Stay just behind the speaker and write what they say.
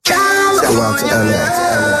Go out to LA.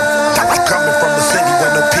 Coming from the city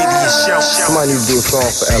where no pity is shown. Somebody need to do a song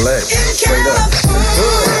for LA. Straight up.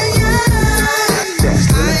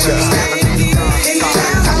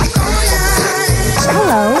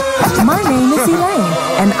 Hello, my name is Elaine,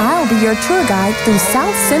 and I'll be your tour guide through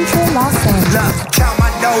South Central Los Angeles. Look, count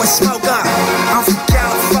my dough and smoke up. I'm from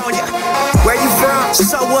California. Where you from?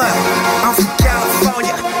 So what? I'm from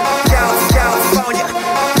California. California.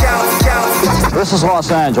 This is Los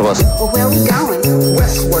Angeles. Well, where are we going?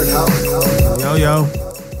 Westward, ho. Yo.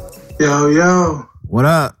 What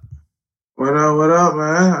up? What up,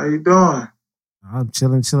 man? How you doing? I'm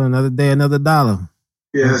chilling. Another day, another dollar.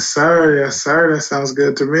 Yes, sir. That sounds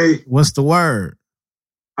good to me. What's the word?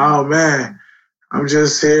 Oh, man. I'm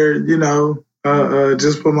just here,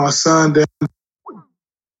 just put my son down.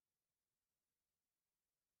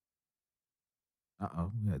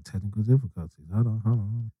 Uh-oh, we got technical difficulties. Hold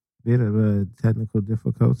on. Bit of technical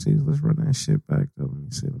difficulties. Let's run that shit back, though. Let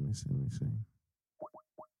me see.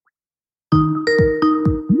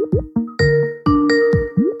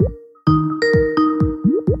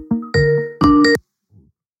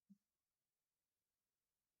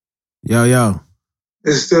 Yo.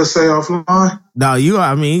 It still say offline? No, you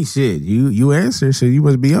answer, so you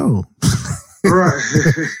must be on.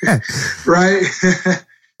 Right.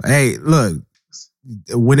 Hey, look,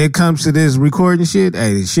 when it comes to this recording shit,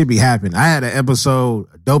 it should be happening. I had a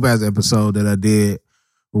dope ass episode that I did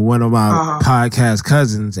with one of my podcast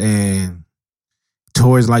cousins, and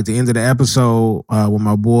towards like the end of the episode, when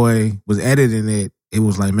my boy was editing it, it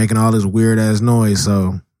was like making all this weird ass noise.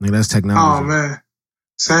 So that's technology. Oh man.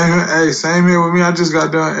 Same here with me. I just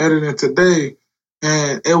got done editing today,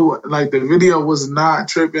 and the video was not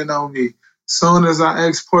tripping on me. Soon as I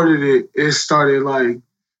exported it, it started like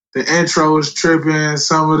the intro was tripping.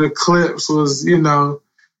 Some of the clips was,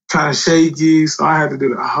 kind of shaky, so I had to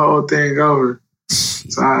do the whole thing over.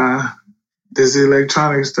 So this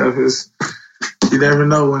electronic stuff is, you never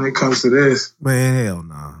know when it comes to this. Man, hell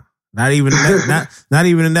no. Not even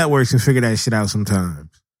the networks can figure that shit out sometimes.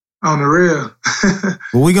 On the real.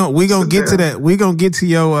 But we gonna get to that. We gonna get to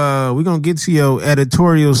your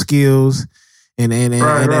editorial skills and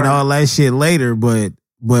all that shit later. But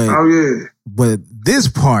oh yeah. But this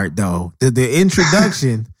part though, the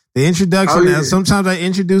introduction. Oh, yeah. Now, sometimes I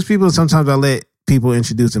introduce people. Sometimes I let people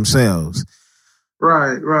introduce themselves.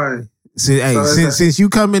 Right. Since you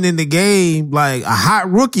coming in the game like a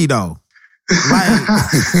hot rookie though.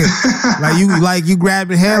 like you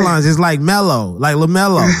grabbing headlines. It's like Mello, like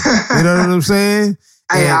LaMelo. You know what I'm saying?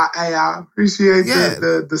 I appreciate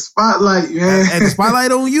the spotlight, man. And the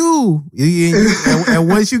spotlight on you. And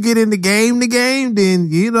once you get in the game, then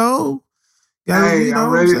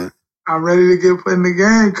I'm ready to get put in the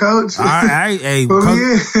game, coach. All right, hey,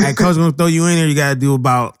 coach gonna throw you in there. You gotta do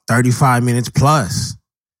about 35 minutes plus.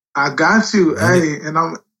 I got you, and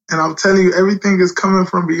I'm telling you, everything is coming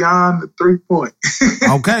from beyond the 3-point.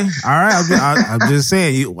 Okay, all right. I'm just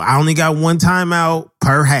saying, I only got one timeout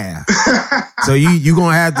per half, so you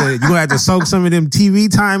gonna have to soak some of them TV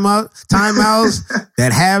timeouts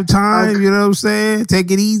that halftime. You know what I'm saying?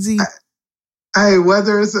 Take it easy. Hey,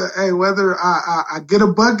 whether I get a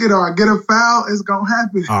bucket or I get a foul, it's gonna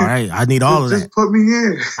happen. All right, I need all of that. Just put me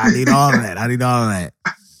in. I need all of that.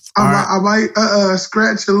 I might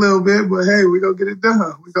scratch a little bit, but hey, we're going to get it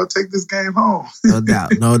done. We're going to take this game home. No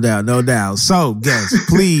doubt. So, guys,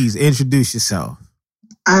 please introduce yourself.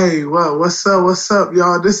 Hey, well, what's up,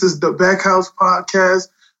 y'all? This is the Backhouse Podcast.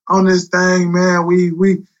 On this thing, man,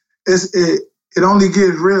 it only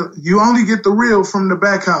gets real. You only get the real from the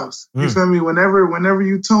Backhouse. You feel me? Whenever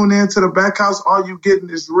you tune in to the Backhouse, all you getting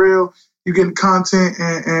is real. You getting content,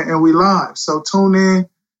 and we live. So tune in,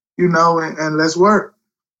 and let's work.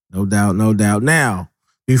 No doubt. Now,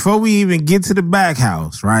 before we even get to the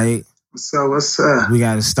Backhouse, right? So what's up? We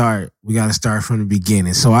gotta start from the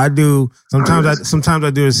beginning. So I do sometimes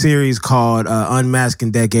I do a series called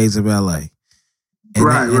Unmasking Decades of LA.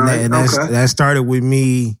 That started with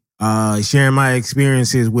me sharing my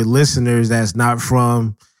experiences with listeners that's not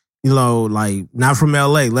from not from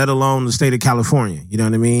LA, let alone the state of California. You know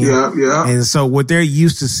what I mean? Yeah. And so what they're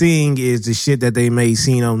used to seeing is the shit that they may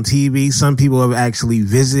seen on TV. Some people have actually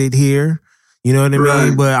visited here. You know what I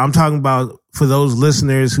mean? But I'm talking about for those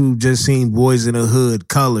listeners who've just seen Boys in the Hood,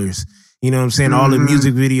 Colors. You know what I'm saying? All the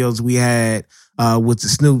music videos we had with the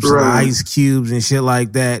Snoops and the Ice Cubes and shit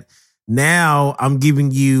like that. Now I'm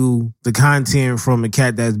giving you the content from a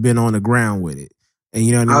cat that's been on the ground with it. And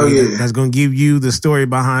you know what I mean? Yeah. That's going to give you the story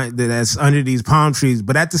behind that's under these palm trees.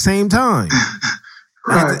 But at the same time,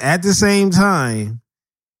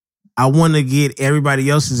 I want to get everybody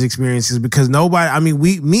else's experiences because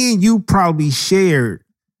me and you probably shared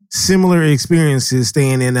similar experiences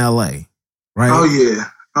staying in LA, right? Oh yeah.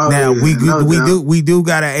 Now we do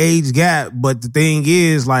got an age gap, but the thing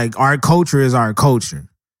is, like, our culture is our culture.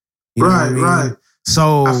 You know what I mean? Right.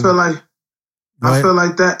 So I feel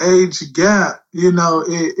like that age gap, you know,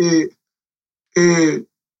 it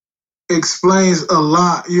explains a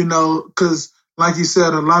lot, you know, because like you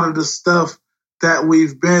said, a lot of the stuff that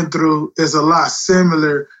we've been through is a lot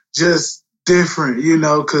similar, just different, you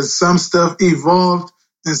know, because some stuff evolved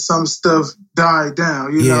and some stuff died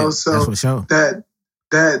down, you know. So that's for sure. that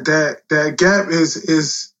gap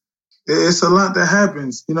is it's a lot that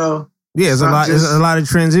happens, you know. Yeah, it's a lot of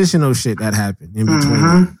transitional shit that happened in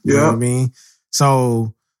between. You know what I mean?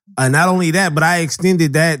 So not only that, but I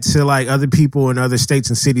extended that to like other people in other states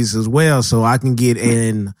and cities as well, so I can get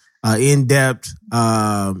an in-depth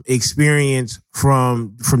experience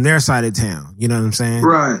from their side of town. You know what I'm saying?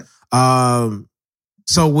 Right.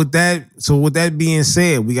 So with that being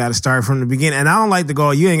said, we got to start from the beginning. And I don't like to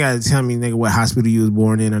go, you ain't got to tell me, nigga, what hospital you was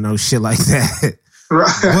born in or no shit like that.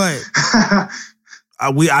 Right.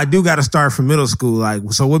 But I do got to start from middle school. Like,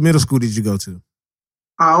 so what middle school did you go to?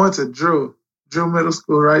 I went to Drew Middle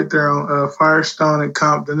School right there on Firestone and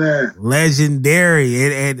Compton Ave. Legendary.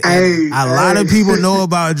 And a lot of people know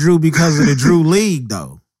about Drew because of the Drew League,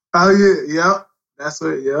 though. Oh yeah, yep. That's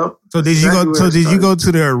what. Yep. So did you go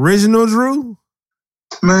to the original Drew?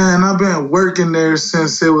 Man, I've been working there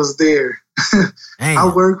since it was there.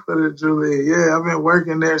 I worked for the Drew League. Yeah, I've been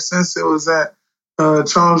working there since it was at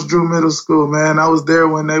Charles Drew Middle School. Man, I was there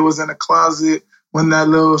when they was in a closet. When that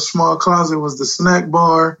little small closet was the snack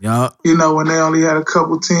bar. Yeah. You know, when they only had a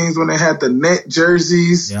couple teams, when they had the net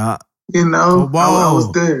jerseys. Yeah. You know, I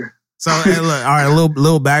was there. So, hey, look, all right, a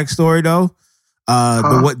little backstory though.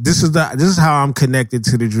 This is how I'm connected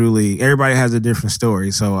to the Drew League. Everybody has a different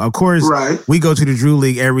story. So, of course, we go to the Drew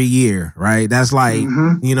League every year, right? That's like,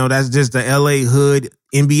 you know, that's just the LA hood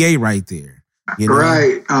NBA right there. You know?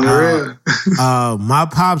 Right, on the real. My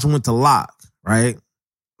pops went to Locke, right?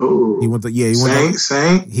 Ooh. He went to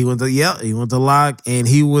Saint. He went to Locke, and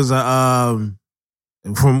he was from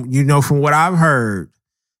what I've heard,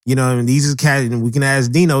 you know, and these is cats, and we can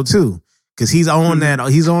ask Dino too, because he's on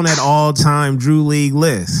that all-time Drew League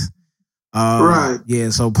list. Right. Yeah.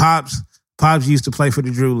 So Pops used to play for the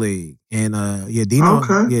Drew League, and Dino.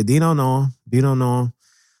 Okay. Yeah, Dino know him.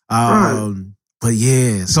 Right. But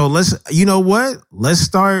yeah, so let's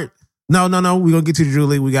start. No. We're going to get to the Drew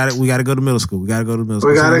League. We got to go to middle school. We got to go.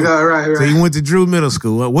 Right. So you went to Drew Middle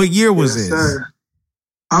School. What year was this? Sir.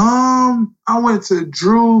 I went to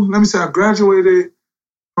Drew. Let me say, I graduated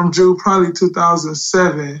from Drew probably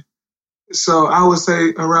 2007. So I would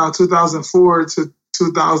say around 2004 to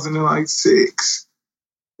 2006.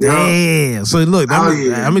 Damn. So look,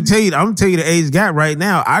 I'm gonna tell you the age gap right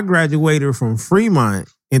now. I graduated from Fremont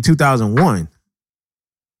in 2001.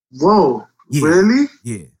 Whoa. Yeah. Really?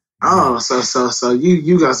 Yeah. Oh, so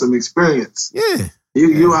you got some experience. Yeah.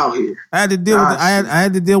 You out here. I had to deal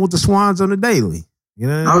with the Swans on the daily. You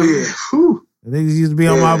know? Oh yeah. Whew. They used to be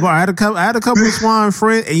on my bar. I had a couple of Swan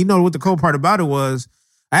friends, and you know what the cool part about it was?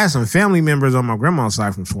 I had some family members on my grandma's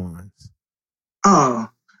side from Swans. Oh.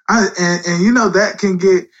 And you know that can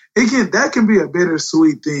be a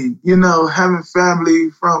bittersweet thing. You know, having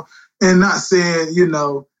family from, and not saying, you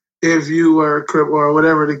know, if you were a Crip or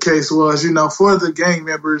whatever the case was, you know, for the gang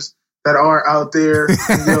members that are out there,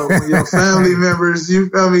 your family members, you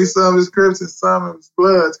feel me, some is Crips and some is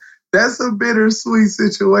Bloods. That's a bittersweet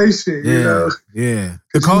situation, you know? Yeah.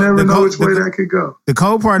 You never know which way that could go. The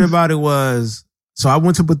cool part about it was, so I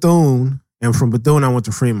went to Bethune, and from Bethune I went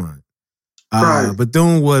to Fremont. Right.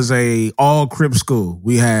 Bethune was a all Crip school.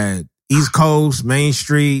 We had East Coast, Main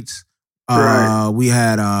Streets. Right. We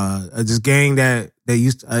had this gang that they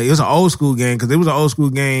used to, it was an old school gang, because it was an old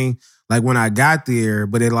school gang like when I got there,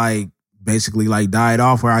 but it like basically like died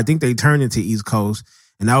off, where I think they turned into East Coast,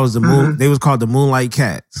 and that was the moon. They was called the Moonlight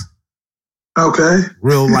Cats. Okay.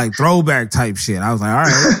 Real like throwback type shit. I was like, all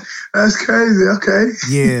right. That's crazy. Okay.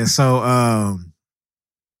 Yeah. So I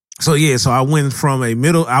went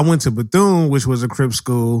to Bethune, which was a Crip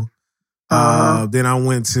school. Then I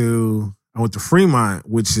went to Fremont,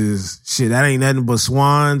 which is shit. That ain't nothing but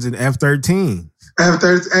Swans and F-13.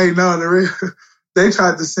 F-13. Hey, no, they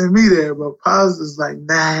tried to send me there, but Paz was like,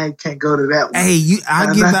 nah, I can't go to that one. Hey,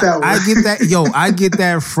 I get that. Yo, I get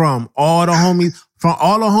that from all the homies. From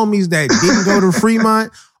all the homies that didn't go to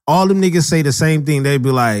Fremont, all them niggas say the same thing. They'd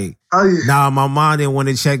be like, nah, my mom didn't want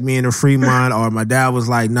to check me into Fremont, or my dad was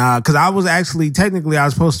like, nah. Because I was actually, technically, I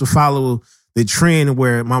was supposed to follow the trend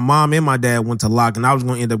where my mom and my dad went to Locke, and I was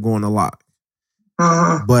going to end up going to Locke.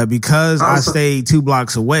 But because I stayed 2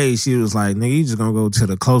 blocks away, she was like, "Nigga, you just gonna go to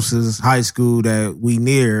the closest high school that we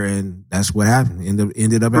near," and that's what happened.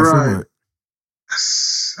 Ended up at Fremont.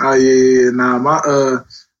 Oh yeah. Nah,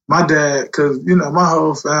 my dad, because my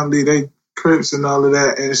whole family, they Crips and all of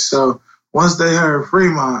that, and so once they heard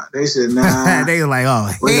Fremont, they said, "Nah." They were like,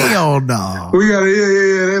 "Oh hell no." We gotta,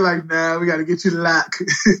 yeah. They like, "Nah, we gotta get you to Locke."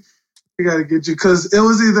 We gotta get you, because it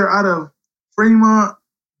was either out of Fremont,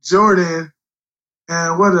 Jordan.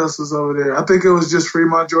 And what else was over there? I think it was just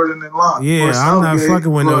Fremont, Jordan, and Locke. Yeah, I'm not fucking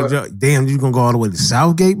with no. Damn, you gonna go all the way to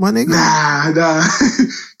Southgate, my nigga? Nah.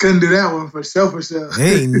 Couldn't do that one for sure.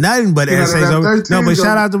 Ain't nothing but essays over. No, but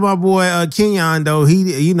shout out to my boy Kenyon though. He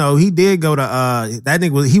did go to that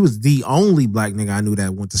nigga. He was the only black nigga I knew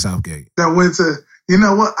that went to Southgate. That went to. You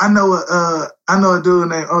know what? I know a dude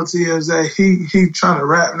named OTMZ. He trying to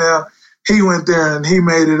rap now. He went there and he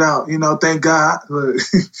made it out. Thank God. Look.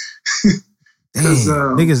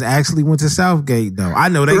 Damn, niggas actually went to Southgate though. I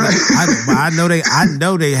know they. I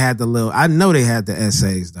know they had the little. I know they had the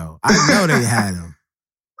essays though. I know they had them.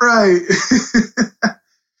 Right.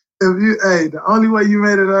 The only way you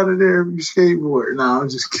made it out of there if you skateboard. No, I'm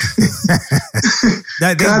just kidding.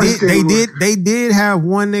 They did have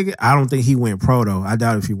one nigga. I don't think he went pro though. I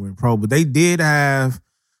doubt if he went pro, but they did have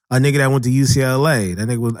a nigga that went to UCLA. That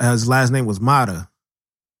nigga his last name was Mata.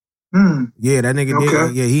 Yeah, that nigga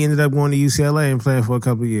did. Yeah, he ended up going to UCLA and playing for a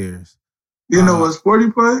couple of years. You know what sport he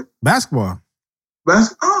played? Basketball.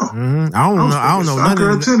 Basketball. Mm-hmm. I don't know none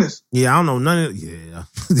of tennis. Yeah, I don't know none of. Yeah,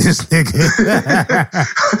 this nigga.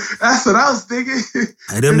 That's what I was thinking.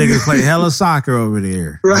 Hey, them niggas play hella soccer over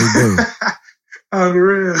there. Right. They do. On the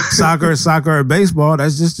real. Soccer, or baseball.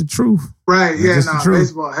 That's just the truth. Right. Yeah.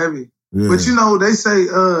 Baseball heavy. Yeah. But they say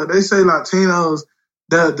Latinos.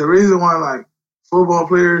 The reason why like football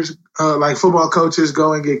players, like football coaches,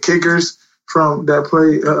 go and get kickers from that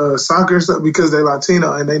play soccer and stuff because they're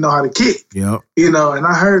Latino and they know how to kick. Yep. And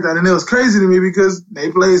I heard that and it was crazy to me because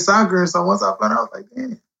they played soccer, and so once I found out, I was like,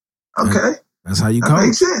 damn, okay. That's how you coach. That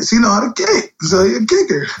makes sense. You know how to kick, so you're a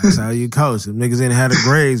kicker. That's how you coach. Them niggas ain't had the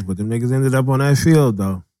grades, but them niggas ended up on that field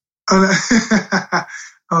though. On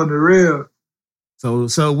the real.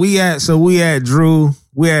 So we at Drew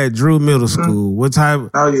Middle School. What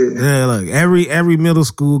type? Oh yeah. Yeah, look, every middle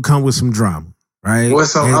school come with some drama, right?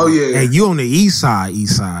 What's up? Oh yeah. And you on the east side. You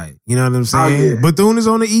know what I'm saying? Oh, yeah. Bethune is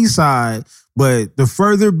on the east side, but the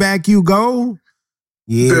further back you go,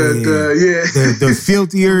 the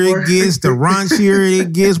filthier it gets, the raunchier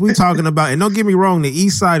it gets. We talking about, and don't get me wrong, the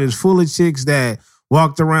east side is full of chicks that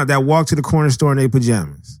walk to the corner store in their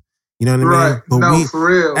pajamas. You know what I mean? Right. But for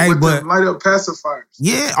real. Hey, with them light up pacifiers.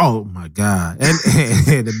 Yeah. Oh my God. And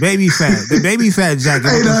the baby fat jacket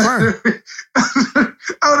with the fur.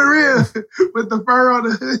 On the real. With the fur on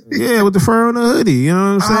the hoodie. Yeah, with the fur on the hoodie. You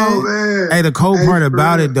know what I'm saying? Oh man. Hey, the cold part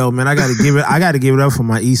about it though, man, I gotta give it up for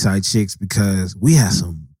my east side chicks because we had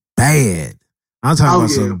some bad. I'm talking about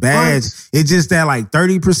some bad. It's just that like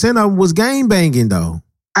 30% of them was gang banging though.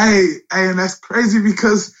 Hey, and that's crazy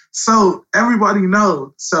because so everybody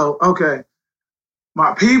knows. So, okay,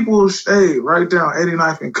 my people stay right there on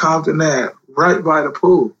 89th and Compton Ave, right by the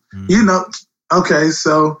pool. Okay,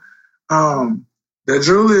 so the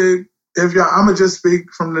Drew League, I'm going to just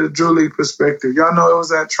speak from the Drew League perspective. Y'all know it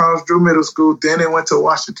was at Charles Drew Middle School, then it went to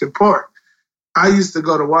Washington Park. I used to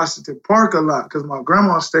go to Washington Park a lot because my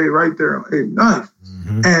grandma stayed right there on 89th.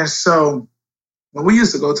 Mm-hmm. And so when we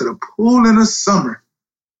used to go to the pool in the summer,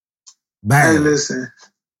 hey, listen.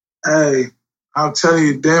 Hey, I'm telling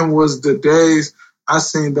you, them was the days I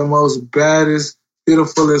seen the most baddest,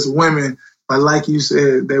 beautifulest women. But like you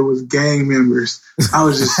said, they was gang members. I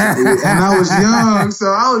was just, and I was young,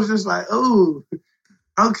 so I was just like, ooh,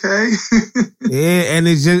 okay. Yeah, and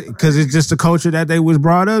it's just because it's just the culture that they was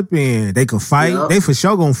brought up in. They could fight. Yep. They for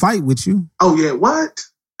sure gonna fight with you. Oh yeah, what?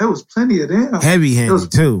 There was plenty of them.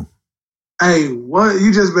 Heavy-handed too. Hey, what?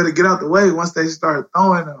 You just better get out the way once they start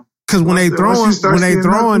throwing them. Because when they throw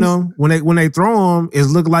them, it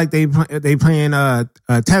look like they playing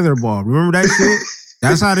tetherball. Remember that shit?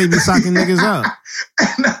 That's how they be socking niggas up.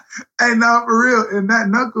 And now for real, and that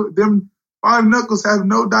knuckle, them 5 knuckles have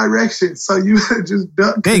no direction, so you just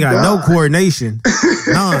duck. They got no coordination,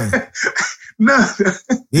 none. None.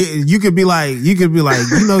 You could be like, you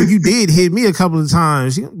did hit me a couple of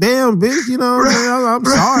times. Damn, bitch, I'm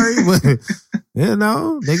sorry, but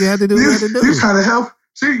nigga had to do what they had to do. You trying to help.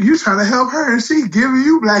 You trying to help her and she giving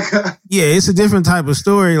you black eye. Yeah, it's a different type of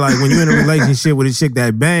story. Like when you're in a relationship with a chick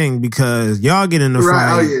that bang because y'all get in the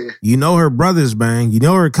fight. Oh, yeah. You know her brothers bang. You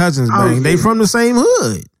know her cousins bang. Yeah. They from the same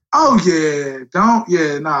hood. Oh yeah,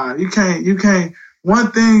 you can't.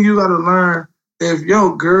 One thing you gotta learn, if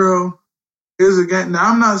your girl is again,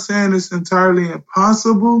 now I'm not saying it's entirely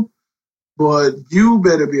impossible, but you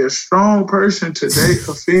better be a strong person to date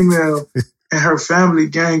a female and her family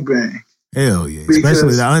gangbang. Hell yeah,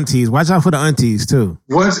 especially the aunties. Watch out for the aunties too.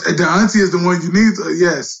 The auntie is the one you need to,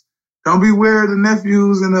 yes. Don't be wary of the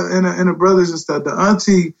nephews and the brothers and stuff. The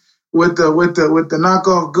auntie with the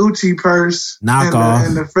knockoff Gucci purse,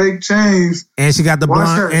 and the fake chains, and she got the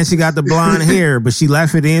blonde, and she got the blonde hair, but she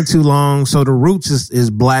left it in too long, so the roots is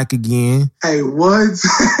black again. Hey, what?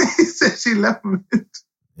 He said she left me.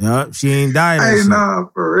 Yup, she ain't died. Hey, nah,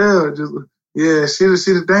 for real. She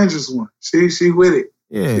the dangerous one. She with it.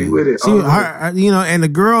 Yeah, she with it. And the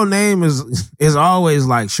girl name is always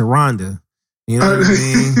like Sharonda. You know what I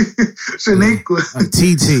mean? Shaniqua.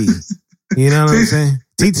 TT. You know what I'm saying?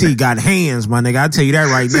 TT got hands, my nigga. I'll tell you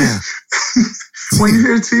that right now. When you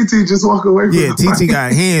hear TT, just walk away from Yeah, TT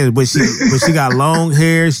got hands, but she got long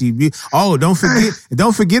hair. Don't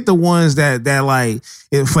forget the ones that like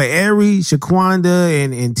for every Shaquanda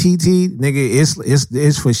and TT, nigga,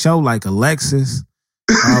 it's for sure like Alexis,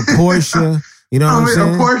 Portia. You know what I'm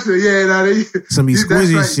saying? Portia, yeah, some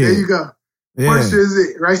exquisite shit. There you go. Yeah. Portia is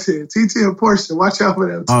it right there. TT and Portia, watch out for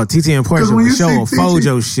them. Oh, TT and Portia for sure.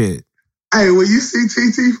 Fojo shit. Hey, when you see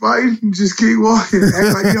TT fighting, you just keep walking.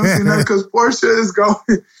 Act like you don't see nothing because Portia is going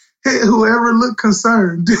to hit whoever look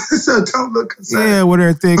concerned. So don't look concerned. Yeah, with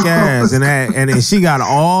her thick ass and then she got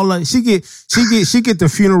all she get the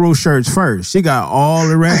funeral shirts first. She got all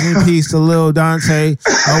the rest in peace to Lil Dante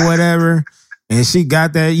or whatever. And she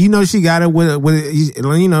got that, she got it with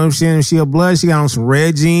she a blood. She got on some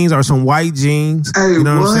red jeans or some white jeans. Hey, you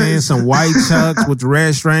know what I'm saying? Some white chucks with the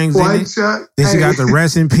red strings in it. Chuck. Then she got the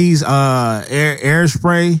rest in peace air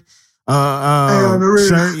spray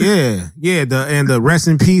shirt. Yeah. The rest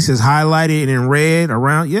in peace is highlighted in red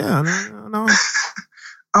around. Yeah, no.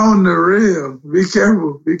 On the real, be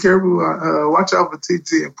careful. Watch out for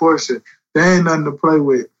TT and Portia. They ain't nothing to play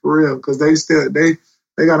with for real because they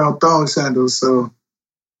got on thong sandals, so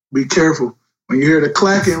be careful. When you hear the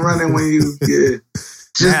clacking running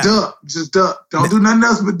just duck. Don't do nothing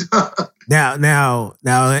else but duck. Now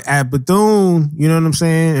at Bethune, you know what I'm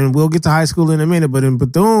saying? And we'll get to high school in a minute, but in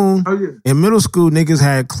Bethune, in middle school, niggas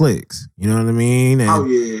had cliques. You know what I mean?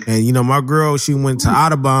 And, And, my girl, she went to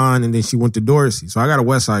Audubon and then she went to Dorsey. So I got a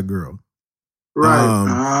West Side girl.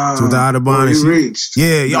 Right. To the Audubon. You reached.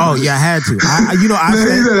 Yeah. Oh, yeah, I had to.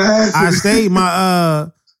 I stayed my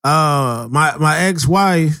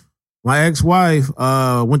ex-wife. My ex-wife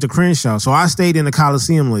went to Crenshaw, so I stayed in the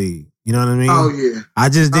Coliseum League. You know what I mean? Oh yeah. I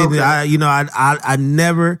just didn't. Okay.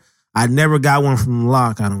 I never got one from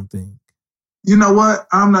Locke. I don't think. You know what?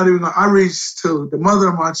 I'm not even. I reached to the mother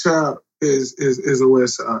of my child is a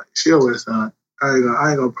West Side. She a West Side. I ain't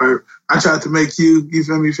gonna perp. I tried to make you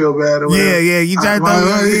feel me, feel bad or whatever. Yeah. You tried to.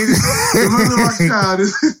 The mother of my child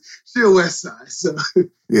is. She a West Side, so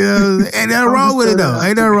yeah, ain't nothing wrong with it though.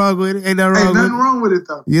 Ain't nothing wrong with it. Ain't nothing wrong with it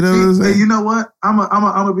though. You know what I'm saying? Hey, you know what? I'm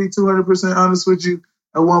gonna be 200% honest with you.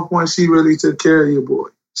 At one point, she really took care of your boy.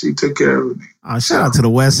 She took care of me. Oh, shout out to the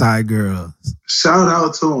West Side girls. Shout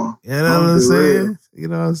out to them. You know what I'm saying? You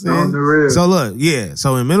know what I'm saying? On the real. So look, yeah.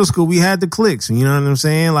 So in middle school, we had the cliques. You know what I'm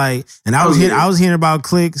saying? Like, and I was hearing about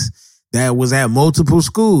cliques that was at multiple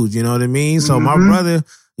schools. You know what I mean? So my brother,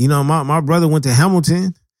 my brother went to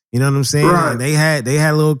Hamilton. You know what I'm saying? Right. And they had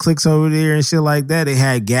little cliques over there and shit like that. They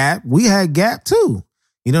had Gap. We had Gap too.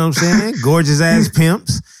 You know what I'm saying? Gorgeous ass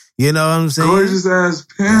pimps. You know what I'm saying? Gorgeous ass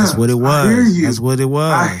pimps. That's what it was. I hear you. That's what it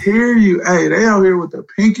was. I hear you. Hey, they out here with the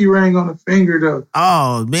pinky ring on the finger though.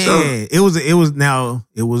 Oh man, so, it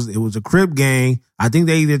was a Crip gang. I think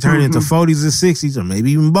they either turned into 40s or 60s or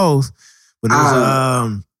maybe even both. But it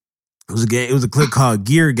was a clique called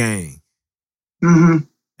Gear Gang. Mm-hmm.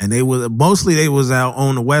 And they was out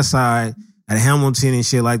on the West Side at Hamilton and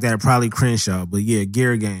shit like that, probably Crenshaw. But yeah,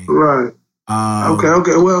 Gear Gang. Right.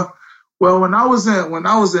 Okay. Well, when I was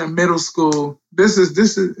in middle school, this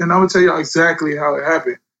is, and I'm gonna tell you exactly how it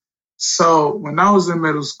happened. So when I was in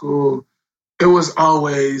middle school, it was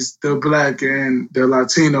always the Black and the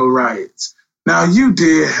Latino riots. Now you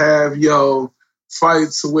did have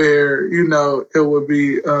fights where it would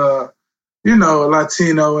be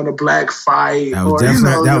Latino and a Black fight. That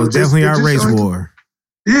was definitely our race war.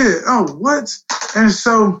 Yeah. Oh, what? And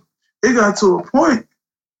so it got to a point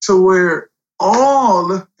to where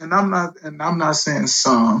and I'm not saying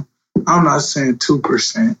some, I'm not saying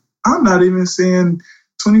 2%, I'm not even saying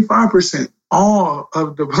 25%. All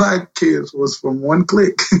of the Black kids was from one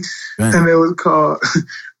clique, and it was called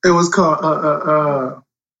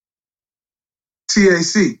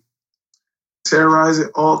TAC. Terrorizing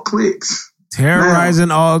all cliques.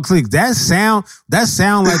 Terrorizing all cliques. That sound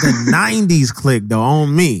like a 90s clique though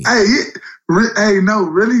on me. No,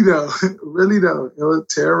 really though. Really though. It was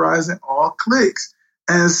terrorizing all cliques.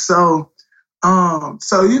 And so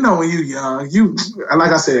you know, when you young,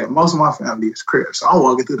 like I said, most of my family is Crips. So I'm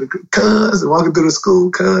walking through the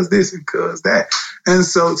school, cuz this and cuz that. And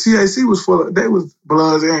so TAC was they was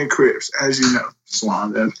Bloods and Crips, as you know,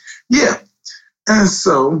 Swan. And yeah. And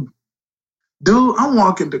so, dude, I'm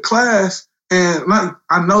walking to class, and like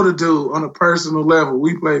I know the dude on a personal level.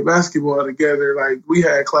 We played basketball together, like we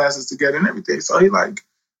had classes together and everything. So he like,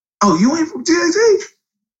 oh, you ain't from TAC?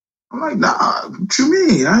 I'm like, nah, what you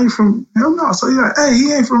mean? I ain't from, hell no. So he's like, hey,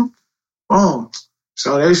 he ain't from, boom.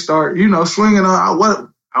 So they start, swinging on,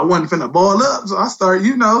 I wasn't finna ball up, so I start,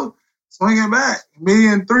 swinging back. Me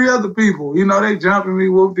and 3 other people, they jumping me,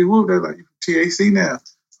 whoop-de-whoop. They're like, you from TAC now?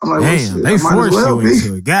 I'm like, damn, they forced you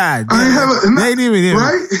into it. God damn. They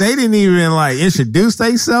didn't even like introduce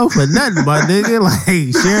themselves or nothing, my nigga.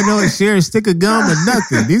 Like share a stick of gum or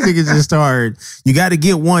nothing. These niggas just started. You got to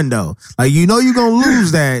get one though. Like you're gonna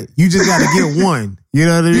lose that. You just got to get one. You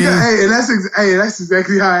know what I mean? Yeah, that's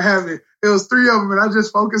exactly how it happened. It was 3 of them, and I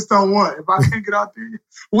just focused on one. If I can't get out there,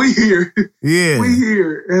 we here. Yeah, we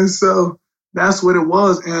here. And so that's what it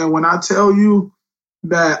was. And when I tell you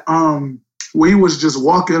that, we was just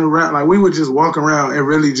walking around, like we would just walk around and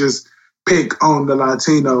really just pick on the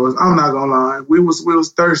Latinos. I'm not gonna lie, we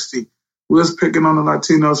was thirsty. We was picking on the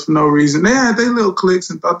Latinos for no reason. They had their little cliques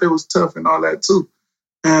and thought they was tough and all that too.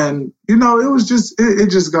 And it was just it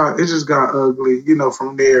just got ugly,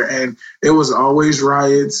 from there. And it was always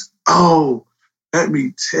riots. Oh, let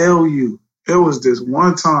me tell you, it was this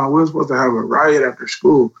one time we were supposed to have a riot after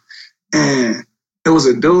school, and it was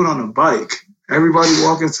a dude on a bike. Everybody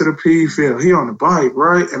walking to the PE field. He on the bike,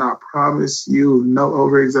 right? And I promise you, no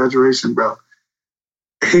over-exaggeration, bro.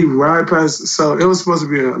 He ride past. So it was supposed to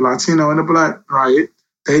be a Latino and a Black riot.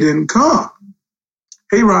 They didn't come.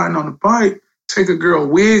 He riding on the bike, take a girl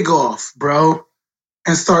wig off, bro,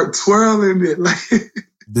 and start twirling it. Like,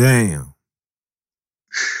 damn.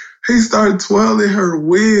 He started twirling her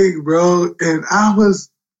wig, bro. And I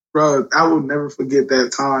will never forget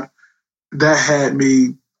that time. That had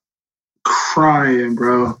me crying,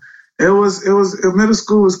 bro. It was middle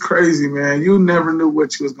school was crazy, man. You never knew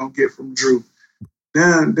what you was gonna get from Drew.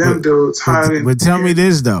 Them dudes hiding. But tell me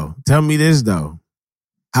this though.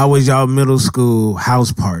 How was y'all middle school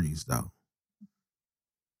house parties though?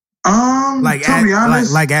 To be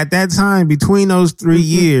honest, like at that time between those 3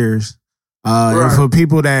 years, right. And for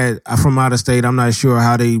people that are from out of state, I'm not sure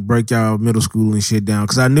how they break y'all middle school and shit down.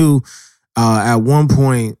 Because I knew at one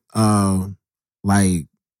point, like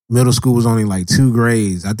middle school was only like 2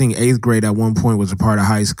 grades. I think 8th grade at one point was a part of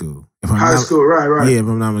high school. Right. Yeah, if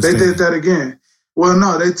I'm not mistaken. They did that again. Well,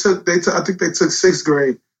 no, I think they took 6th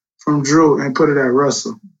grade from Drew and put it at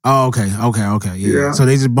Russell. Oh, okay. Yeah. So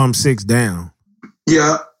they just bumped 6 down.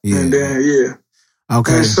 Yeah. And then, yeah.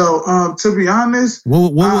 Okay. And so, to be honest,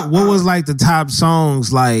 what was like the top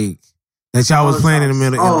songs like that y'all was playing in the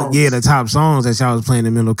middle? Yeah, the top songs that y'all was playing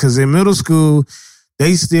in the middle. Because in middle school,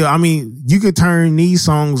 they still, you could turn these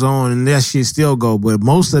songs on and that shit still go, but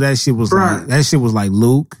most of that shit was like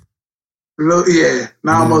Luke. Yeah,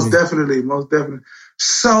 no, most definitely.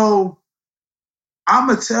 So I'm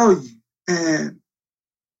gonna tell you, and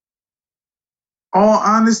all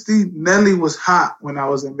honesty, Nelly was hot when I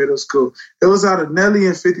was in middle school. It was out of Nelly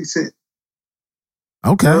and 50 Cent.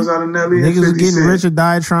 Okay, it was out of Nelly and 50 Niggas Cent. getting rich or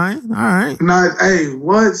die trying. All right. Nah, hey,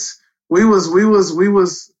 we was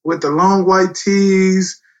with the long white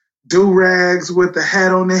tees, do-rags with the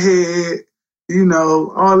hat on the head,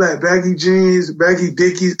 all that baggy jeans, baggy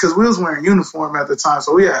dickies, because we was wearing uniform at the time,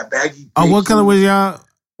 so we had baggy dickies. Oh, what color was y'all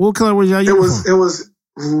uniform? It was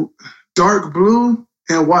dark blue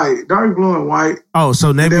and white. Dark blue and white. Oh,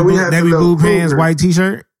 so navy blue pants, white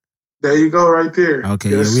t-shirt? There you go, right there. Okay,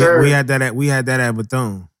 yes, we had that at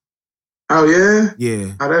Bethune. Oh yeah?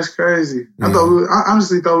 Yeah. Oh, that's crazy. Yeah. I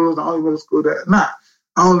honestly thought we was the only middle school that, not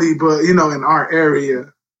only, but in our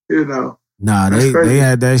area, Nah, they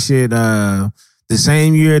had that shit the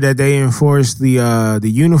same year that they enforced the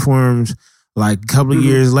uniforms. Like a couple of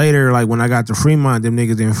years later, like when I got to Fremont, them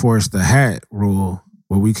niggas enforced the hat rule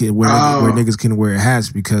where where niggas can wear hats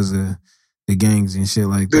because of the gangs and shit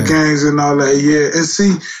like that. The gangs and all that, yeah. And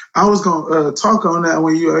see, I was gonna talk on that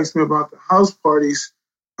when you asked me about the house parties.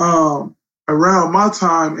 Around my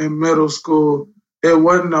time in middle school, it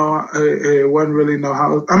wasn't really no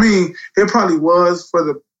house. I mean, it probably was for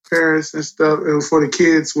the parents and stuff, and for the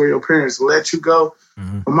kids where your parents let you go.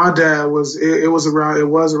 Mm-hmm. But my dad it was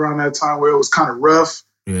around that time where it was kind of rough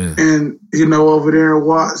Yeah. And, you know, over there in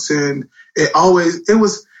Watts, and it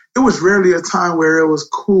was rarely a time where it was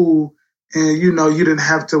cool and, you know, you didn't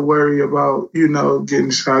have to worry about, you know,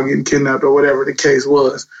 getting shot, getting kidnapped or whatever the case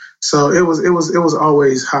was. So it was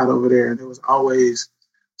always hot over there, and there was always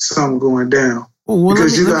something going down. Well,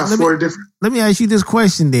 because you got four different. Let me ask you this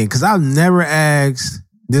question then, because I've never asked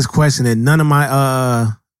this question in none of my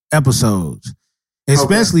episodes,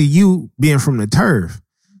 especially you being from the turf.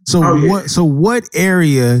 So what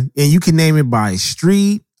area, and you can name it by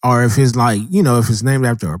street, or if it's like, you know, if it's named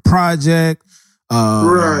after a project,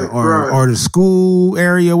 or the school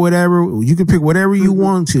area, whatever, you can pick whatever you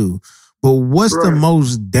want to. But what's the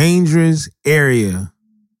most dangerous area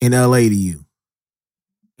in LA to you?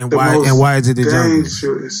 And why is it the Jungles?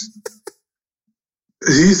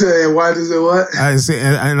 You said, why does it what? I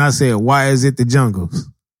said, why is it the Jungles?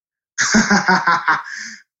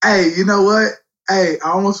 Hey, you know what? Hey, I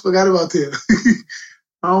almost forgot about them.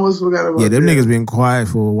 Yeah, them niggas been quiet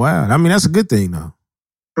for a while. I mean, that's a good thing, though.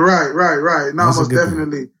 Right. No, most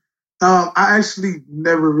definitely. I actually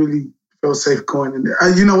never really felt safe going in there.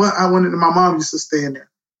 You know what? My mom used to stay in there.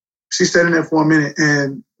 She stayed in there for a minute,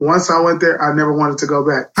 and once I went there, I never wanted to go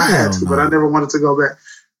back. I had to, but I never wanted to go back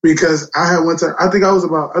because I think I was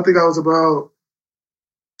about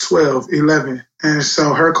 12, 11, and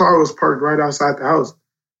so her car was parked right outside the house.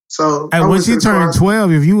 So when she turned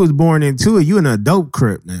 12, if you was born into it, you in a dope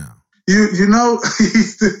crib now. You know,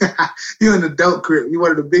 you in the dope crib. You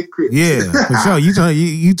one of the big cribs. Yeah, for sure.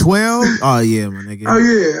 You 12? Oh yeah, my nigga. Oh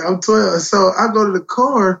yeah, I'm 12. So I go to the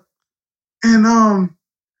car, and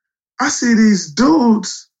I see these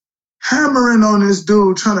dudes hammering on this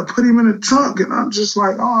dude, trying to put him in the trunk. And I'm just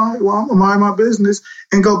like, all right, well, I'm going to mind my business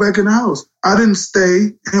and go back in the house. I didn't stay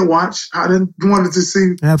and watch. I didn't want to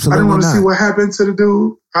see. Absolutely I didn't want to not. see what happened to the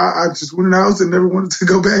dude. I just went in the house and never wanted to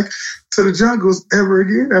go back to the Jungles ever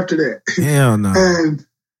again after that. Hell no. And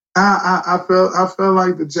I felt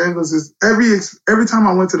like the Jungles is every time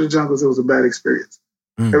I went to the Jungles, it was a bad experience.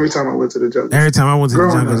 Every time I went to the Jungles. Every time I went to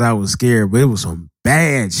the Jungles, I was scared, but it was some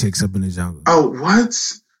bad chicks up in the jungle. Oh, what?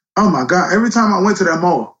 Oh, my God. Every time I went to that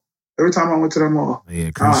mall.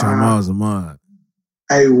 Yeah, Crenshaw Mall is a mud.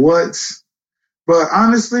 Hey, what? But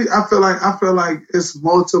honestly, I feel like it's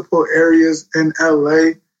multiple areas in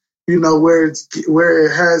LA, you know, where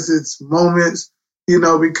it has its moments, you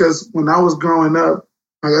know, because when I was growing up,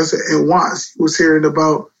 like I said, in Watts, was hearing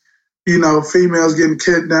about, you know, females getting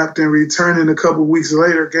kidnapped and returning a couple weeks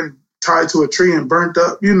later, getting tied to a tree and burnt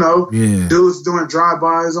up, you know. Yeah. Dudes doing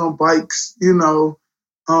drive-bys on bikes, you know.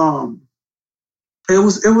 It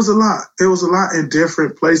was a lot. It was a lot in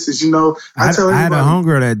different places, you know. I had a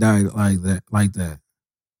homegirl that died like that.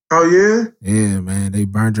 Oh, yeah? Yeah, man. They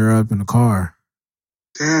burned her up in the car.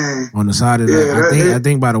 Dang. On the side of I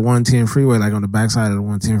think by the 110 freeway, like on the backside of the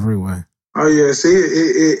 110 freeway. Oh, yeah. See,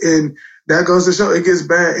 and that goes to show it gets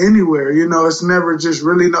bad anywhere. You know, it's never just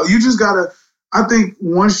really you just got to, I think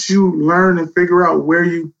once you learn and figure out where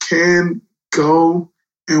you can go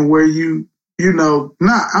and where you know,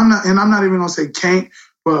 I'm not even going to say can't,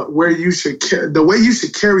 but where you should the way you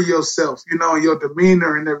should carry yourself, you know, your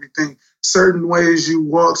demeanor and everything. Certain ways you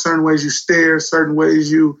walk, certain ways you stare, certain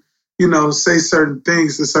ways you know, say certain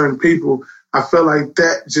things to certain people. I feel like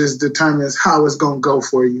that just determines how it's going to go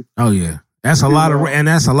for you. Oh, yeah. That's a lot of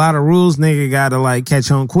rules nigga got to like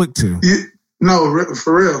catch on quick to. No,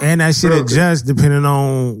 for real. And that shit adjusts depending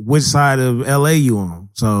on which side of LA you on.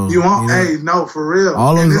 So you want, hey, no, for real.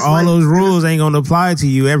 All those rules ain't gonna apply to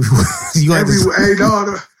you everywhere. The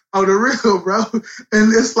real, bro.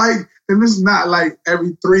 And it's like, and it's not like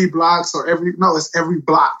every 3 blocks or it's every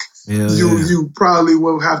block. Yeah, you probably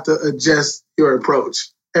will have to adjust your approach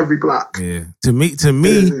every block. Yeah. To me,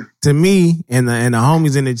 and the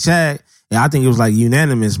homies in the chat, I think it was like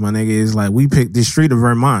unanimous, my nigga. It's like we picked the street of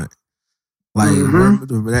Vermont. Like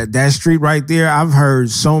that street right there, I've heard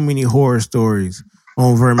so many horror stories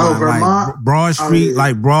on Vermont. Vermont? Like Broad Street,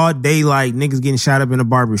 like broad daylight, niggas getting shot up in a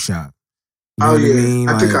barbershop. You know what I mean?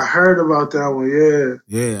 I think I heard about that one, yeah.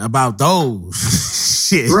 Yeah, about those.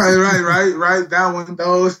 Shit. Right. That one,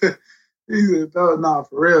 those. Nah,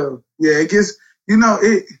 for real. Yeah, it gets, you know,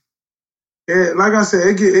 like I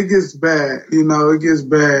said, it gets bad. You know, it gets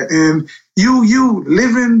bad. And you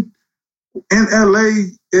living in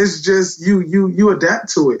LA, it's just you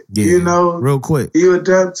adapt to it. Yeah, you know, real quick. You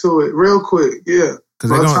adapt to it real quick. Yeah.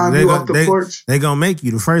 Because they gonna make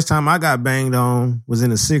you. The first time I got banged on was in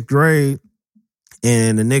the 6th grade,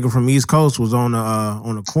 and the nigga from East Coast was on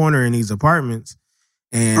the corner in these apartments,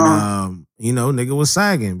 And you know, nigga was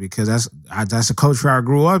sagging because that's the culture I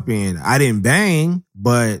grew up in. I didn't bang,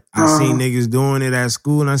 but I seen niggas doing it at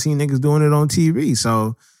school and I seen niggas doing it on TV.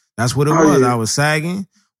 So that's what it was. Yeah. I was sagging,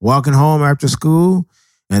 walking home after school,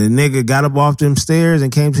 and the nigga got up off them stairs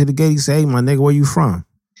and came to the gate. He said, "Hey, my nigga, where you from?"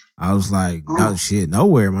 I was like, "Oh shit,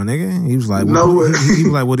 nowhere, my nigga." He was like, "Nowhere." He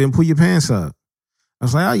was like, "Well, then pull your pants up." I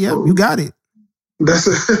was like, "Oh, yeah, you got it.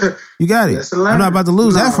 You got it." I'm not about to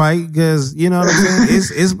lose that fight because, you know what I'm saying?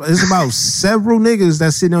 It's about several niggas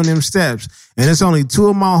that's sitting on them steps, and it's only two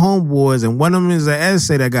of my homeboys, and one of them is an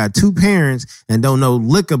essay that got two parents and don't know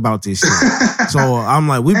lick about this shit. So I'm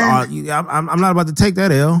like, I'm not about to take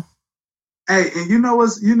that L. Hey, and you know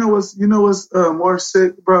what's more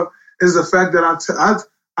sick, bro, is the fact that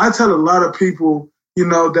I tell a lot of people, you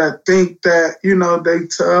know, that think that, you know, they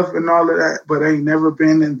tough and all of that, but ain't never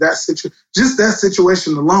been in that situation. Just that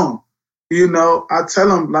situation alone, you know, I tell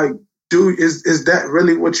them, like, dude, is that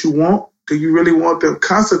really what you want? Do you really want the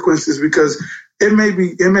consequences? Because it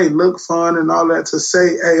may look fun and all that to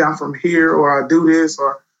say, hey, I'm from here, or I do this,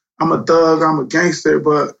 or I'm a thug, I'm a gangster.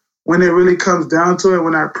 But when it really comes down to it,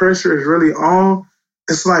 when that pressure is really on,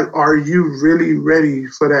 it's like, are you really ready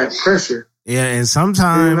for that pressure? Yeah, and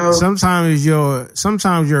sometimes your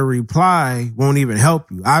reply won't even help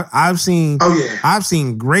you. I've seen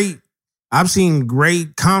great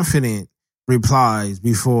confident replies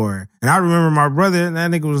before. And I remember my brother, and that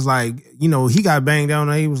nigga was like, you know, he got banged down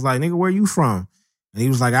and he was like, "Nigga, where you from?" And he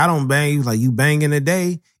was like, "I don't bang." He was like, "You bang in the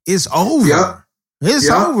day, it's over." Yep. It's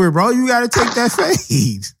over, bro. You gotta take that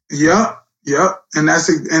fade. Yep. And that's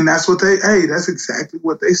what that's exactly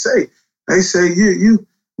what they say. They say you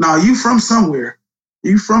from somewhere.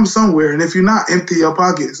 You from somewhere. And if you're not, empty your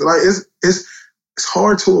pockets. Like it's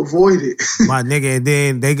hard to avoid it. My nigga, and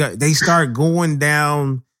then they start going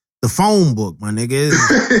down the phone book, my nigga.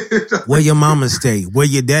 Where your mama stay, where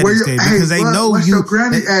your daddy stay. Because they know what's your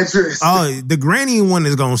granny address? Oh, the granny one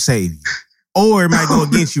is gonna save you. Or it might go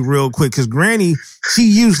against you real quick, because granny, she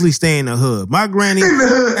usually stay in the hood. My granny,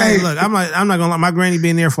 hey, look, I'm not gonna lie, my granny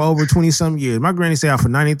been there for over 20-some years. My granny stay out for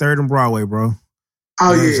 93rd and Broadway, bro.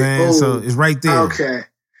 Oh, you know yeah. So it's right there. Okay.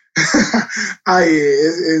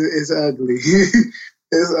 It's ugly.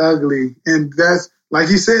 It's ugly. And that's, like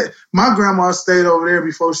you said, my grandma stayed over there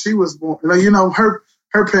before she was born. Like, you know, her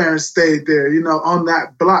parents stayed there, you know, on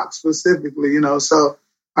that block specifically, you know. So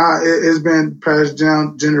it's been passed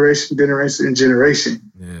down generation.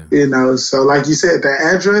 Yeah. You know, so like you said, the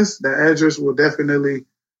address will definitely,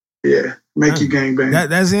 make you gangbang.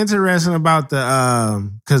 That's interesting about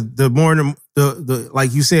because the more the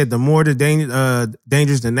like you said, the more the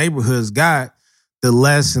dangerous the neighborhoods got, the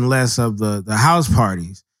less and less of the house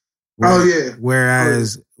parties.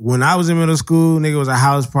 Whereas when I was in middle school, nigga, was a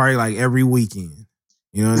house party like every weekend.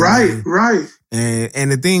 You know what I mean? Right.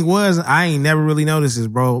 And the thing was, I ain't never really noticed this,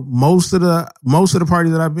 bro. Most of the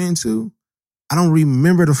parties that I've been to, I don't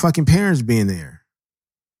remember the fucking parents being there.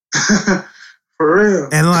 For real.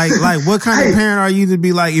 And like what kind of parent are you to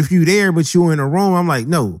be like, if you there but you in a room? I'm like,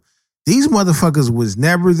 no, these motherfuckers was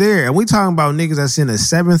never there. And we talking about niggas that's in the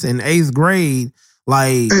 7th and 8th grade,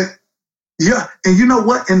 like. And you know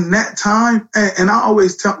what? In that time, and I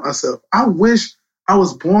always tell myself, I wish I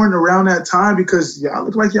was born around that time, because y'all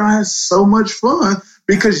look like y'all had so much fun,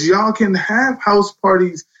 because y'all can have house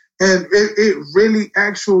parties and it really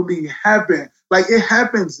actually happened. Like, it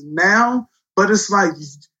happens now, but it's like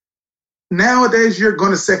nowadays you're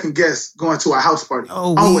going to second guess going to a house party.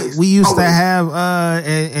 Oh, we used to have,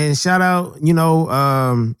 and shout out, you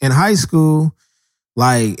know, in high school,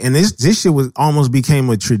 like, and this shit was almost became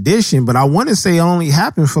a tradition, but I want to say it only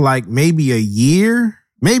happened for like maybe a year,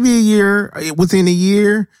 within a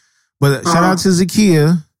year. But shout out to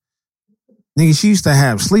Zakia. Nigga, she used to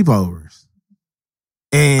have sleepovers.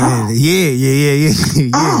 And yeah.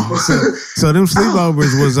 So them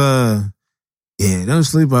sleepovers was, them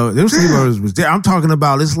sleepovers was there. I'm talking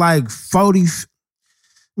about, it's like 40,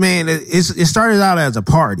 man, it started out as a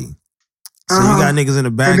party. So you got niggas in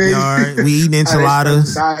the backyard. We eating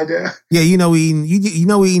enchiladas. Yeah, you know we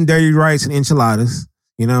eating dirty rice and enchiladas.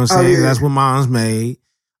 You know what I'm saying? That's what mom's made.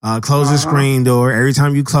 Close the screen door. Every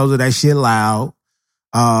time you close it, that shit loud.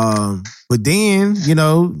 But then, you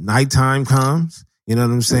know, nighttime comes. You know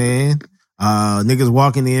what I'm saying? Niggas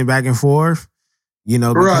walking in back and forth. You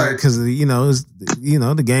know, because you know, it's, you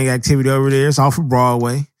know, the gang activity over there. It's off of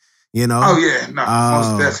Broadway. You know. Oh yeah, no,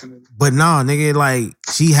 most definitely. But no, nigga, like,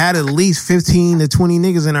 she had at least 15 to 20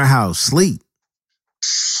 niggas in her house sleep.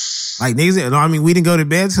 Like, niggas, I mean, we didn't go to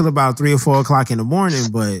bed till about 3 or 4 o'clock in the morning,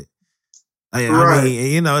 but I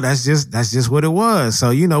mean, you know, that's just what it was. So,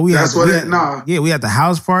 you know, we had the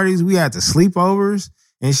house parties, we had the sleepovers,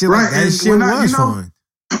 and shit like that. And shit was fun.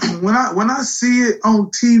 When I see it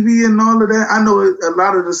on TV and all of that, I know a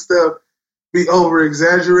lot of the stuff be over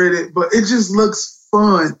exaggerated, but it just looks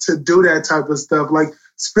fun to do that type of stuff, like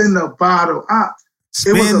spin the bottle.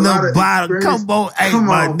 Spin the bottle. Come on, hey,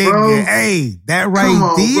 my nigga. Bro. Hey, that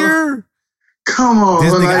right there. Come on.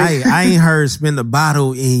 This nigga, I ain't heard spin the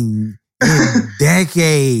bottle in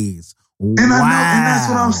decades. And I know, and that's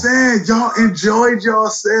what I'm saying. Y'all enjoyed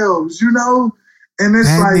yourselves, you know? And it's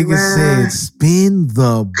that like, nigga man, said, spin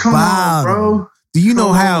the come bottle. on, bro. Do you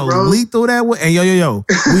know how bro. lethal that was? And yo,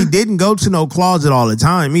 we didn't go to no closet all the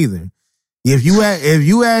time either. If you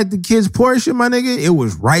had the kid's portion, my nigga, it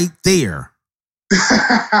was right there.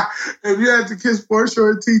 If you had to kiss Portia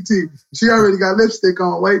or TT, she already got lipstick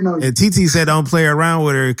on waiting on you. And TT said don't play around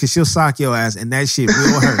with her because she'll sock your ass, and that shit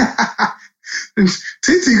will hurt.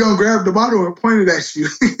 TT gonna grab the bottle and point it at you.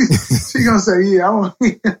 She gonna say, "Yeah, I want."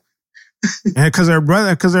 And because her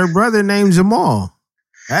brother named Jamal.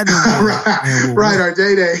 That right, our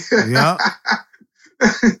J-Day. Yep.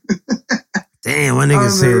 Damn, my nigga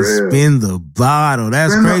said spin the bottle.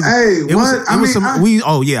 That's crazy. Hey,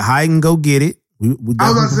 hide and go get it. I was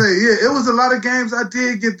about to say, yeah, it was a lot of games I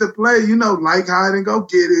did get to play, you know, like hide and go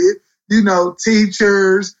get it, you know,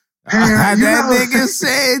 teachers, parents. Nigga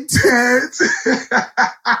said parents.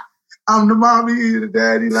 I'm the mommy, you the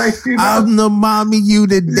daddy, like, you know. I'm the mommy, you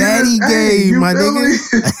the daddy game, my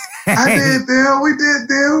nigga. I did them, we did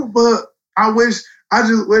them, but I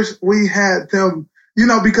just wish we had them, you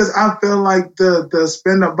know, because I feel like the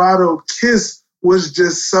spin the bottle kiss was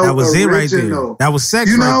just so that was original. It right there. That was sex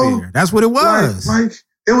there. That's what it was. Like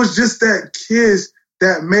it was just that kiss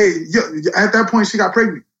that made. At that point, she got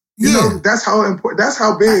pregnant. You know, that's how important. That's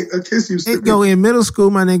how big a kiss used to be. Yo, in middle school,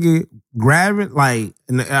 my nigga, grabbing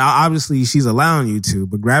and obviously she's allowing you to,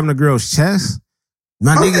 but grabbing a girl's chest,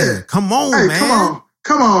 my nigga, come on, man,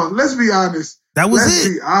 come on. Let's be honest. That was Let's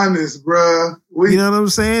be honest, bruh. You know what I'm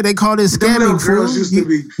saying? They call it scamming. Girls used to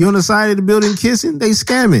be. You on the side of the building kissing, they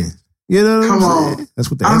scamming. You know what I'm saying? That's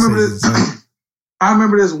what the essay is. I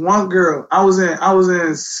remember this one girl. I was in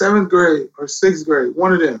 7th grade or 6th grade.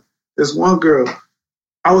 One of them. This one girl.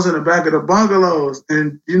 I was in the back of the bungalows,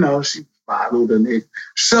 and you know she followed the nigga.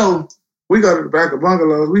 So we go to the back of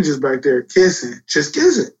bungalows. We just back there kissing, just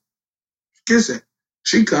kissing.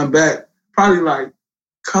 She come back probably like a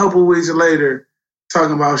couple weeks later,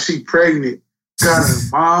 talking about she pregnant. Got her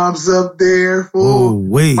moms up there, fool.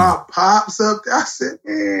 My pops up there. I said,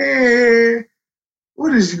 man,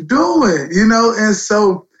 what is you doing? You know, and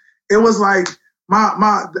so it was like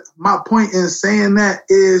my point in saying that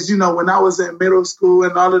is, you know, when I was in middle school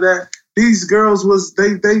and all of that, these girls was they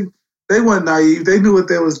weren't naive. They knew what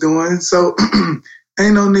they was doing. So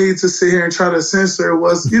ain't no need to sit here and try to censor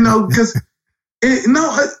what's, you know, because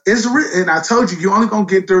it's written. I told you, you only gonna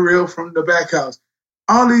get the real from the back house.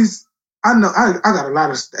 All these. I know I got a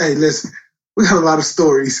lot of. Hey, listen, we got a lot of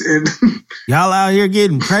stories, and y'all out here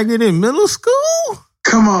getting pregnant in middle school.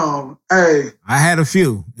 Come on, hey. I had a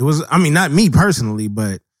few. It was, I mean, not me personally,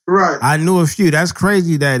 but right. I knew a few. That's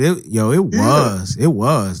crazy that it was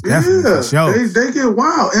definitely for sure. They get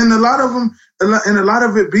wild, and a lot of them, and a lot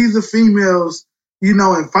of it be the females, you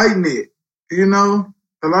know, inviting it, you know.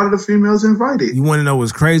 A lot of the females invited. You want to know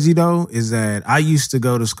what's crazy though? Is that I used to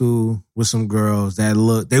go to school with some girls that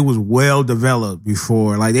they was well developed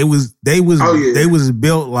before. Like they was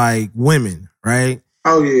built like women, right?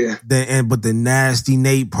 Oh yeah. But the nasty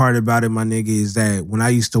Nate part about it, my nigga, is that when I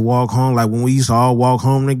used to walk home, like when we used to all walk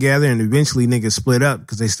home together, and eventually niggas split up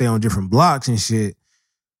because they stay on different blocks and shit.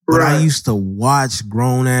 But right. I used to watch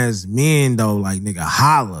grown ass men though, like nigga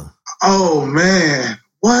holla. Oh man.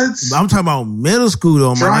 What? I'm talking about middle school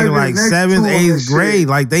though, my nigga, like 7th, 8th grade.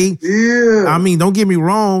 Like I mean, don't get me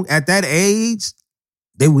wrong. At that age,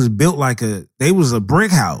 they was built they was a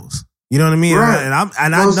brick house. You know what I mean? Right.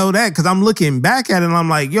 And I know that because I'm looking back at it and I'm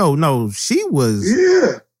like, yo, no, she was.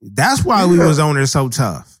 Yeah. That's why we was on her so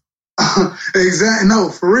tough. Exactly.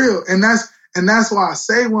 No, for real. And that's why I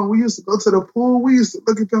say when we used to go to the pool, we used to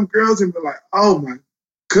look at them girls and be like, oh my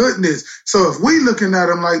goodness. So if we looking at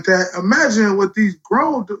them like that, imagine what these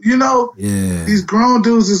grown, you know, these grown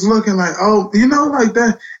dudes is looking like, oh, you know, like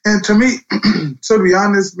that. And to me, to be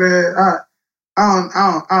honest, man, I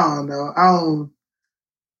don't know.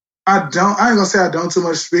 I ain't gonna say I don't too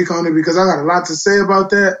much speak on it because I got a lot to say about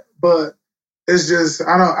that, but it's just,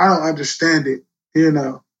 I don't understand it. You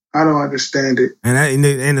know, I don't understand it.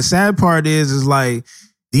 And the sad part is like,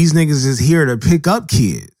 these niggas is here to pick up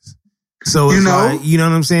kids. So it's like, you know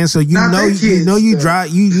what I'm saying? So you know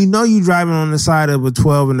driving on the side of a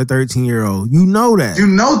 12 and a 13-year-old. You know that. You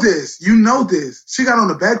know this. She got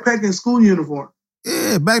on a backpack and school uniform.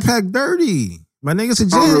 Yeah, backpack dirty. My nigga, it's a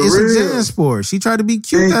Jan sport. She tried to be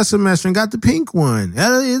cute that semester and got the pink one.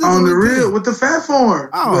 On the real, with the fat form.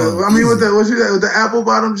 Oh, I mean, with the apple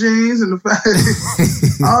bottom jeans and the fat,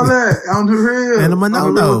 all that on the real. And the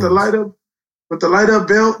Manolo. With the light up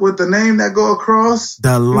belt with the name that go across.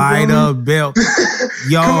 The light up belt.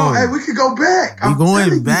 Yo. Come on, hey, we could go back. We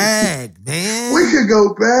going back, man. We could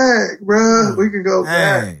go back, bro. We could go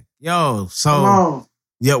back. Yo, so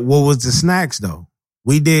yeah, what was the snacks though?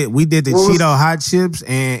 We did the Cheeto hot chips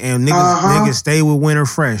and niggas stay with Winter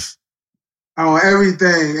Fresh. Oh,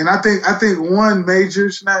 everything. And I think one major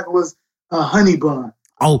snack was a honey bun.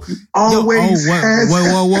 Oh, always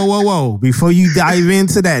whoa. Before you dive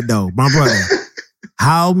into that though, my brother,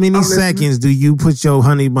 how many seconds do you put your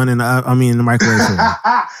honey bun in the microwave for?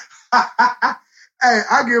 Hey,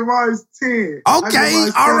 I give mine 10. Okay,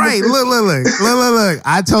 all right. Look.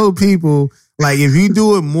 I told people, like, if you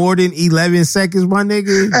do it more than 11 seconds, my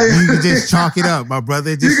nigga, you can just chalk it up, my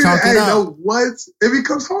brother. Just chalk it up. No, what? It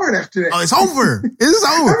becomes hard after that. Oh, it's over. It's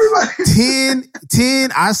over.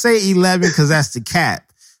 10, I say 11 because that's the cap.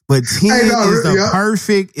 But 10 is the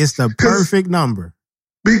perfect, it's the perfect number.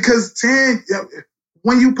 Because 10,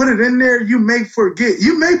 when you put it in there, you may forget.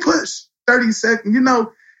 You may push 30 seconds,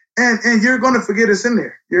 and you're going to forget it's in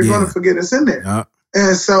there. You're going to forget it's in there. Yep.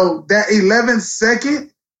 And so that 11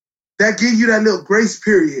 second, that gives you that little grace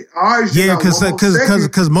period.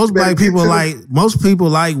 Because most black people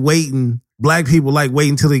like waiting. Black people like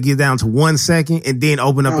waiting until they get down to 1 second and then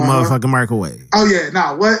open up the motherfucking microwave. Oh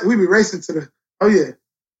yeah, we be racing to the. Oh yeah,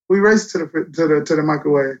 we race to the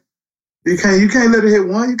microwave. You can't let it hit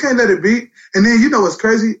one. You can't let it beat. And then you know what's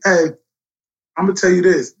crazy? Hey, I'm gonna tell you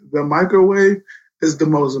this: the microwave is the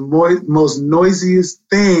most noisiest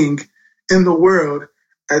thing in the world.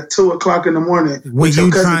 At 2:00 in the morning, when you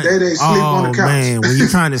trying to sleep on the couch. Man, when you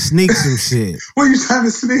trying to sneak some shit. When you trying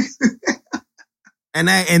to sneak. And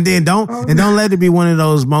then don't let it be one of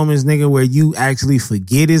those moments, nigga, where you actually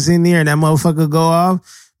forget it's in there and that motherfucker go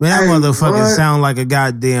off. Man, that motherfucker sound like a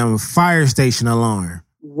goddamn fire station alarm.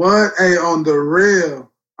 What? Hey, on the real,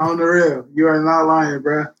 you are not lying,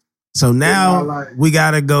 bro. So now we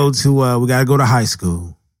gotta go to high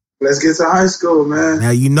school. Let's get to high school, man.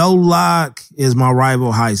 Now, Locke is my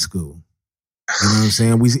rival high school. You know what I'm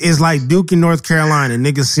saying? It's like Duke and North Carolina.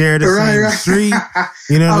 Niggas share the same street.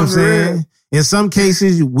 You know what I'm saying? Real. In some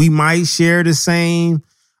cases, we might share the same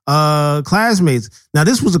classmates. Now,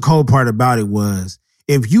 this was the cold part about it was,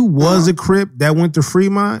 if you was a Crip that went to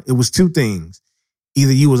Fremont, it was two things.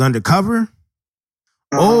 Either you was undercover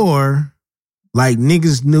or, like,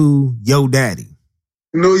 niggas knew yo daddy.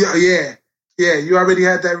 No, yeah. Yeah, you already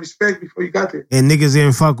had that respect before you got there. And niggas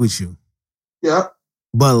didn't fuck with you. Yep.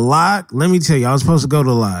 But Locke, let me tell you, I was supposed to go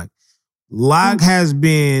to Locke. Locke has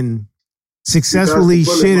been successfully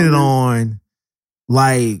shitted on,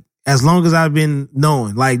 like, as long as I've been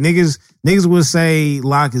knowing. Like, niggas would say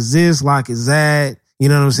Locke is this, Locke is that. You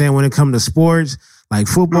know what I'm saying? When it comes to sports, like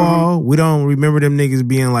football, we don't remember them niggas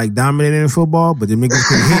being, like, dominating in football, but them niggas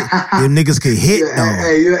could hit. Them niggas could hit, though.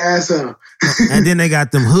 Hey, you an asshole. And then they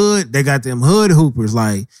got them hood hoopers,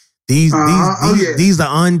 like these the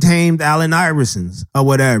untamed Allen Iversons or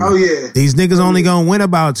whatever. Oh yeah. These niggas only gonna win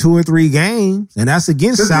about 2 or 3 games, and that's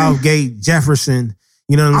against Southgate, Jefferson.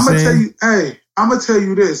 You know what I'm saying? I'm gonna tell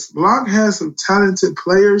you this. Locke has some talented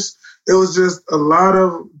players. It was just a lot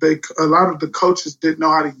of the coaches didn't know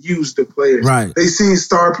how to use the players. Right. They seen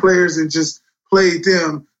star players and just played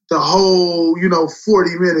them the whole,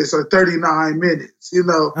 40 minutes or 39 minutes,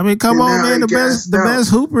 I mean, come on, man. The best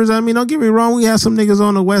hoopers. I mean, don't get me wrong. We have some niggas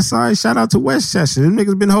on the west side. Shout out to Westchester. Them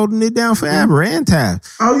niggas been holding it down forever. And Taft.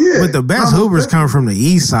 Oh, yeah. But the best hoopers come from the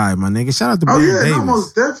east side, my nigga. Shout out to Ben Davis.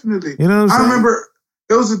 Almost definitely. You know what I'm saying? I remember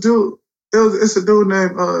it was a dude. It's a dude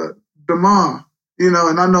named Damon,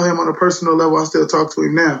 and I know him on a personal level. I still talk to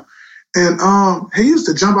him now. And he used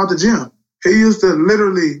to jump out the gym. He used to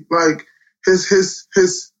literally, like, his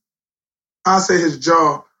I say his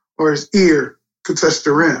jaw or his ear could touch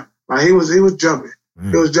the rim. Like he was jumping.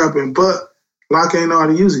 He was jumping, but Locke ain't know how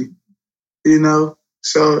to use it.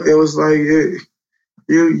 So it was like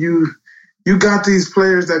you got these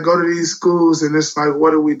players that go to these schools, and it's like, what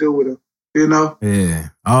do we do with them? Yeah,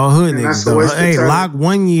 all hood niggas. Though. Hey, Locke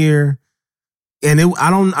 1 year, and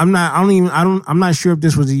I'm not sure if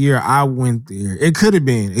this was the year I went there. It could have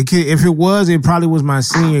been. If it was, it probably was my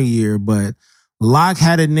senior year, but. Locke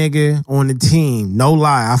had a nigga on the team. No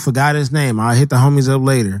lie. I forgot his name. I'll hit the homies up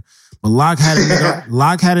later. But Locke had a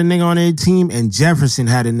nigga on their team, and Jefferson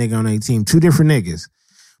had a nigga on their team. 2 different niggas.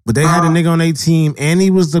 But they had a nigga on their team, and he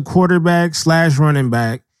was the quarterback / running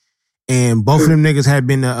back. And both of them niggas had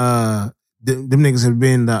been them niggas have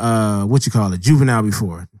been the juvenile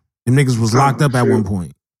before. Them niggas was locked up at one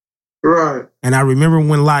point. Right. And I remember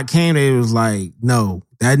when Locke came, they was like, no,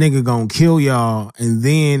 that nigga gonna kill y'all, and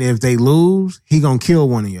then if they lose, he gonna kill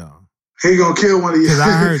one of y'all. He gonna kill one of you. Because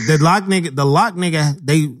I heard the Locke nigga,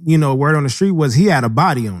 they, word on the street was he had a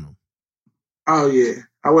body on him. Oh yeah.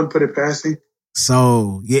 I wouldn't put it past him.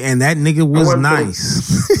 So, yeah, and that nigga was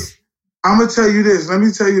nice. I'm gonna tell you this. Let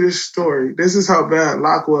me tell you this story. This is how bad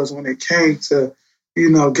Locke was when it came to,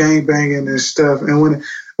 gang banging and stuff. And when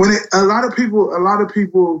a lot of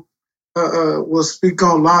people will speak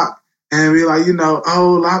on Locke and be like,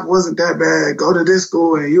 Locke wasn't that bad. Go to this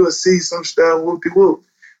school and you'll see some stuff. Whoop-de-whoop.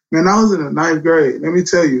 Man, I was in the 9th grade. Let me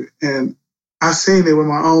tell you, and I seen it with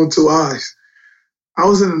my own 2 eyes. I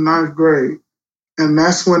was in the 9th grade, and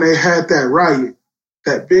that's when they had that riot,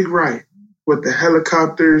 that big riot with the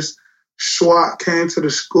helicopters. SWAT came to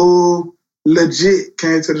the school, legit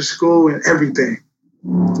came to the school and everything.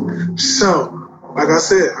 So, like I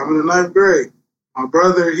said, I'm in the 9th grade. My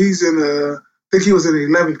brother, I think he was in the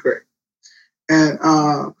 11th grade. And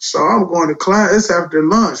so I'm going to class. It's after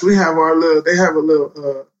lunch. They have a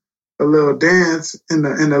little dance in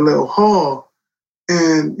the little hall.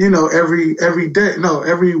 And,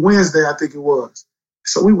 every Wednesday, I think it was.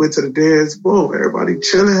 So we went to the dance. Boom, everybody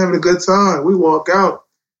chilling, having a good time. We walk out.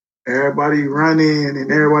 Everybody running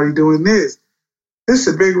and everybody doing this. It's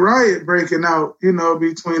a big riot breaking out,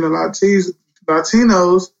 between the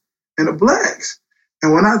Latinos and the blacks.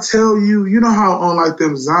 And when I tell you, you know how on like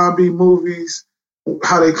them zombie movies,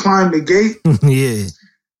 how they climb the gate? Yeah.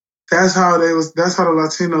 That's how the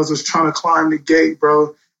Latinos was trying to climb the gate,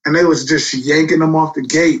 bro. And they was just yanking them off the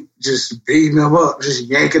gate, just beating them up, just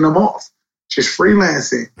yanking them off, just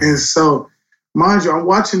freelancing. And so, mind you, I'm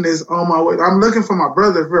watching this on my way. I'm looking for my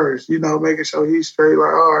brother first, making sure he's straight.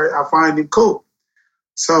 Like, all right, I find him cool.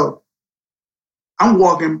 So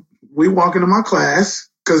we walking to my class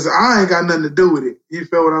because I ain't got nothing to do with it. You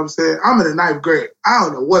feel what I'm saying? I'm in the 9th grade. I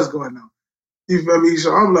don't know what's going on. You feel me?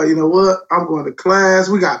 So I'm like, you know what? I'm going to class.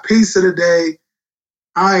 We got pizza today.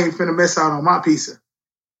 I ain't finna mess out on my pizza.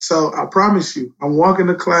 So I promise you, I'm walking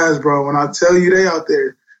to class, bro. When I tell you they out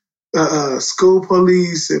there, school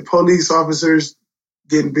police and police officers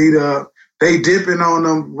getting beat up, they dipping on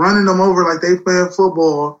them, running them over like they playing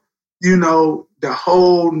football, the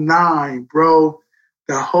whole 9, bro,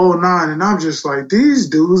 the whole 9. And I'm just like, these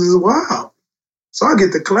dudes is wild. So I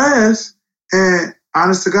get to class and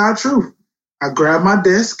honest to God truth, I grab my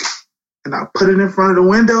desk and I put it in front of the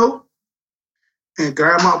window and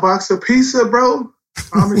grab my box of pizza, bro.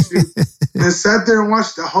 Promise you. And sat there and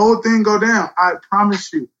watched the whole thing go down. I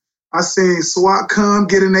promise you. I seen SWAT come,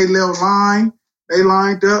 get in their little line. They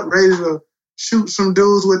lined up, ready to shoot some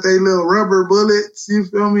dudes with their little rubber bullets, you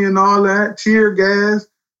feel me, and all that, tear gas.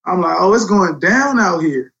 I'm like, oh, it's going down out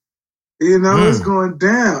here. It's going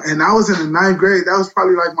down. And I was in the 9th grade. That was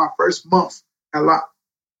probably like my first month at Locke.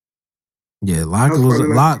 Yeah, Locke was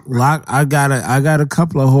Locke. I got a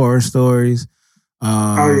couple of horror stories.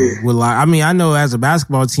 With Locke. I mean, I know as a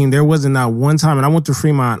basketball team, there wasn't not one time, and I went to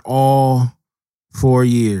Fremont all 4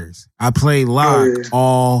 years. I played Locke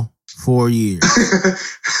all 4 years.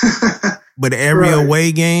 But every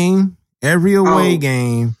away game,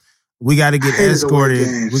 we got to get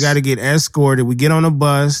escorted. We got to get escorted. We get on a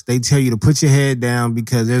bus. They tell you to put your head down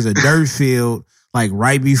because there's a dirt field like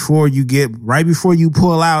right before you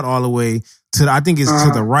pull out all the way to I think it's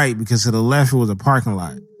to the right because to the left it was a parking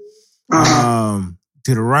lot.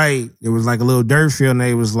 To the right, there was like a little dirt field, and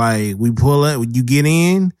they was like, we pull up, you get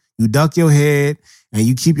in, you duck your head, and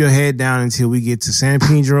you keep your head down until we get to San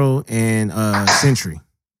Pedro and Century.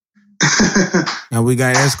 And we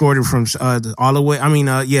got escorted from all the way.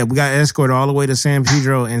 We got escorted all the way to San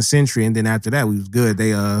Pedro and Century, and then after that, we was good.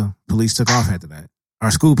 They police took off after that. Our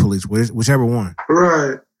school police, whichever one.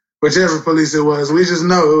 Right. Whichever police it was. We just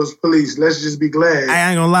know it was police. Let's just be glad. I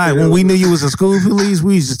ain't gonna lie. When we knew you was a school police,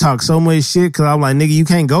 we used to talk so much shit because I'm like, nigga, you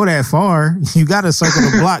can't go that far. You gotta circle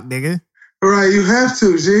the block, nigga. Right, you have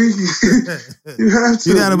to, G. You have to.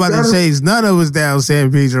 You're not about to chase none of us down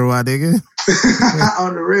San Pedro, my nigga.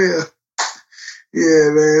 On the real.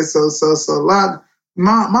 Yeah, man. So a lot.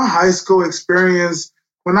 My high school experience,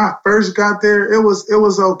 when I first got there, it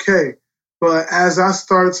was okay. But as I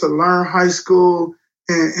started to learn high school,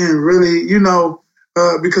 and really,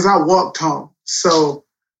 because I walked home. So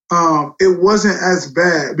it wasn't as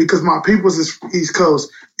bad because my people's is East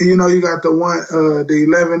Coast. And, you got the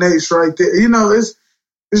 11H right there.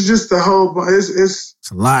 It's just the whole, it's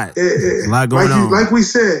a lot. It's a lot going on. Like we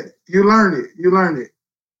said, you learn it.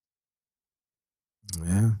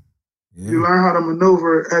 Yeah. You learn how to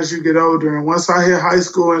maneuver as you get older. And once I hit high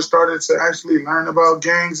school and started to actually learn about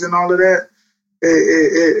gangs and all of that,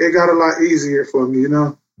 it got a lot easier for me, you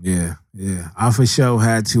know? Yeah. I for sure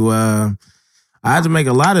had to I had to make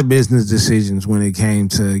a lot of business decisions when it came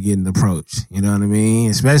to getting approached. You know what I mean?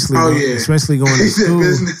 Especially going to school.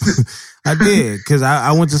 I did, because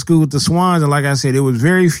I went to school with the Swans, and like I said, it was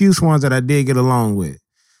very few Swans that I did get along with.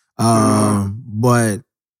 But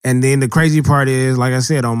and then the crazy part is, like I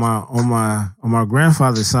said, on my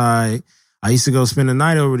grandfather's side, I used to go spend the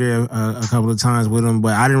night over there a couple of times with them,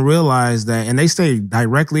 but I didn't realize that, and they stayed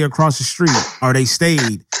directly across the street, or they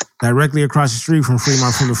stayed directly across the street from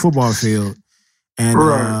Fremont, from the football field. And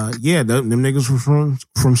them niggas were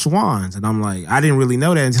from Swans. And I'm like, I didn't really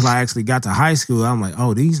know that until I actually got to high school. I'm like,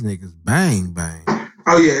 oh, these niggas bang.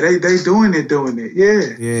 Oh yeah, they doing it.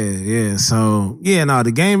 Yeah. So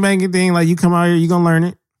the game banging thing, like, you come out here, you gonna learn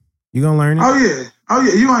it. Oh yeah.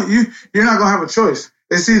 You're not gonna have a choice.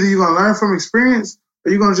 It's either you're gonna learn from experience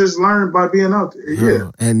or you're gonna just learn by being out there.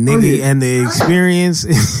 Yeah. And nigga, and the experience,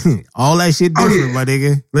 all that shit different, my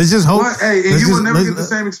nigga. Let's just hope. Will never get the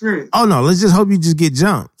same experience. Oh no, let's just hope you just get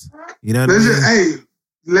jumped. You know what I mean?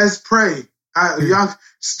 Let's pray. Y'all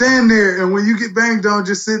stand there, and when you get banged on,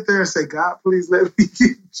 just sit there and say, God, please let me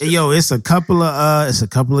get jumped. Yo, it's a couple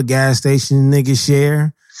of gas stations niggas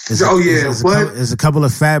share. It's a couple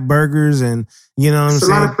of fat burgers, and you know what I'm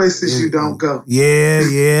saying? A lot of places you don't go.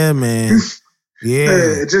 Yeah, man.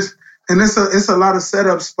 Yeah. It's a lot of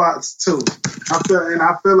setup spots too. I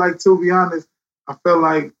feel like, to be honest,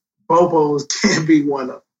 Bobo's can be one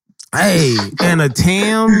of them. Hey, and a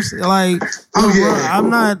Tams, like, I'm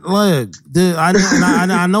not, look,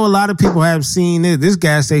 I know a lot of people have seen it. This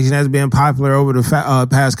gas station has been popular over the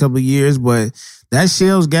past couple of years, but that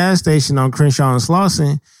Shell's gas station on Crenshaw and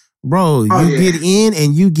Slauson, bro, get in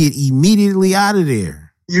and you get immediately out of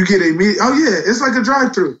there. You get immediately. Oh yeah, it's like a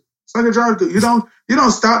drive-through. You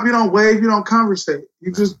don't stop. You don't wave. You don't conversate.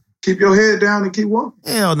 You just keep your head down and keep walking.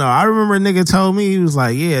 Hell no. I remember a nigga told me, he was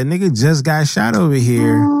like, yeah, nigga just got shot over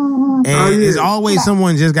here. And it's always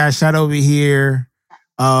someone just got shot over here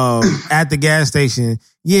at the gas station.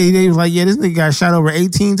 Yeah, he was like, yeah, this nigga got shot over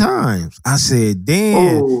 18 times. I said,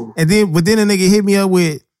 damn. Oh. But then the nigga hit me up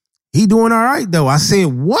with, he doing all right though. I said,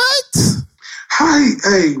 what?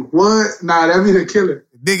 Hey, what? Nah, that be the killer.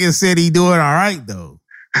 Nigga said he doing all right though.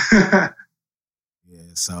 Yeah,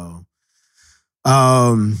 so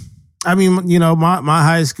I mean, you know, my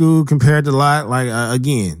high school compared to a lot, like,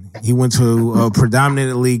 again, he went to a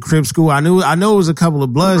predominantly Crip school. I know it was a couple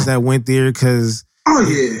of Bloods that went there because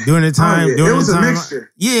during the time, it was a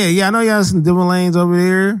mixture. Yeah, I know y'all had some Devil Lanes over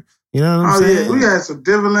there. You know what I'm saying? Yeah, we had some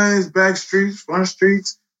Devil Lanes, back streets, front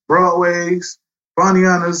streets, Broadways,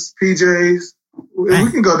 Bonnianas, PJs. We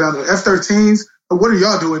can go down to F-13s. What are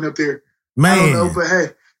y'all doing up there? Man. I don't know, but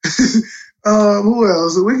hey. Who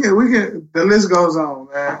else? We can. The list goes on,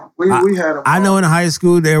 man. We had them. I know in high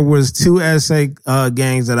school there was 2 SA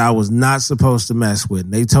gangs that I was not supposed to mess with.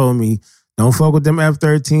 And they told me, don't fuck with them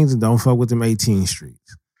F-13s and don't fuck with them 18th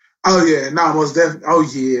streets. Oh yeah, no, most definitely. Oh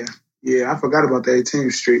yeah. I forgot about the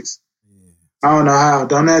 18th streets. Yeah. I don't know how.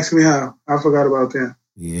 Don't ask me how. I forgot about them.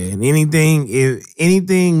 Yeah, and if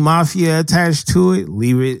anything mafia attached to it,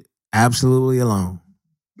 leave it absolutely alone.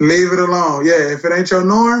 Leave it alone. Yeah, if it ain't your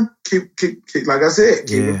norm, keep like I said,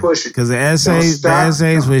 keep it pushing. Because the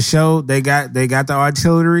essays for sure, they got the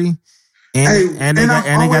artillery and they got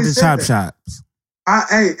the chop shops.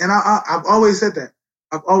 I've always said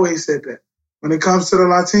that. When it comes to the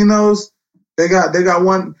Latinos, they got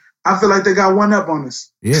one. I feel like they got one up on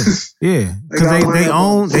us. Yeah. Because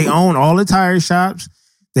they own all the tire shops.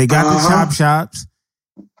 They got the chop shops.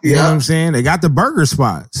 You know what I'm saying? They got the burger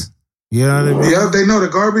spots. You know what I mean? Yeah, they know the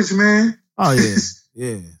garbage man. Oh yeah,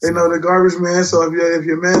 yeah. They know the garbage man. So if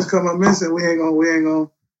your man's come up missing, we ain't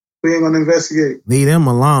gonna investigate. Leave them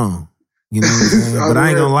alone. You know what I'm saying? But I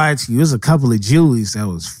ain't gonna lie to you. There's a couple of Julies that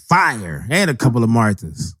was fire, and a couple of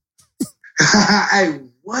Marthas. Hey,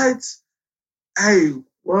 what? I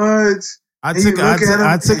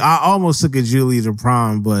almost took a Julie to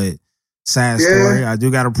prom, but sad story. I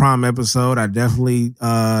do got a prom episode. I definitely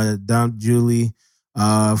dumped Julie.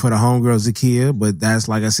 For the homegirl Zakia, but that's,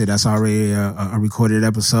 like I said, that's already a recorded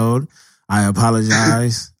episode. I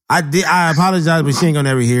apologize. I apologize, but she ain't gonna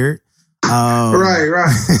ever hear it.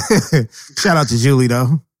 Right. Shout out to Julie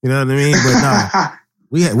though. You know what I mean? But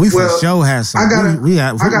no, we for sure had some. We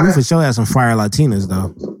for sure had some fire Latinas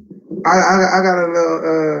though. I got a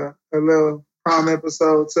little prom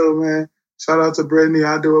episode too, man. Shout out to Brittany.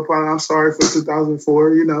 I do apologize. I'm sorry for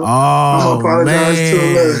 2004. You know, I apologize to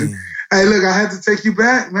her. Hey, look, I had to take you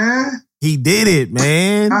back, man. He did it,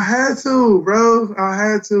 man. I had to, bro. I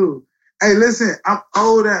had to. Hey, listen, I'm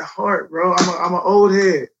old at heart, bro. I'm an old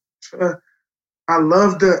head. I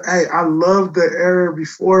love the era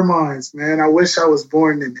before mine, man. I wish I was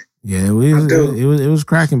born in it. Yeah, it was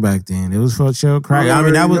cracking back then. It was for sure cracking. I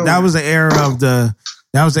mean, that was the era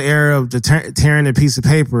of the tearing a piece of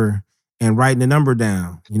paper and writing the number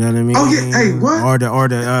down. You know what I mean? Oh yeah, hey, what? Or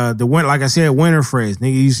the winter, like I said, winter phrase.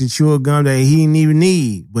 Nigga used to chew a gum that he didn't even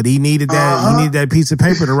need, but he needed that. He needed that piece of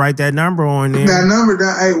paper to write that number on there. That number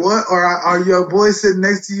down. Hey, what? Or are your boys sitting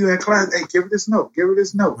next to you in class? Hey, give her this note. Give her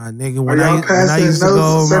this note. My nigga, when I used to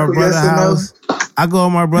go over my brother's house, I go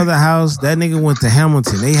over my brother's house. That nigga went to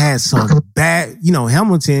Hamilton. They had some bad. You know,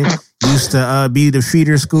 Hamilton used to be the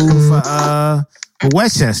feeder school for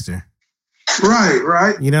Westchester.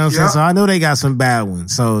 Right. You know what I'm saying? So I know they got some bad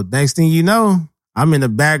ones. So next thing you know, I'm in the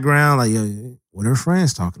background like, yo, what are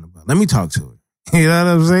friends talking about? Let me talk to her. You know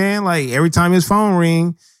what I'm saying? Like every time his phone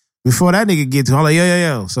ring, before that nigga get to, I'm like,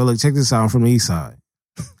 yo. So look, check this out. I'm from the east side.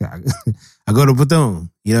 I go to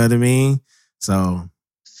Bethune. You know what I mean? So.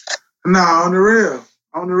 Nah, on the real.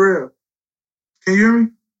 Can you hear me?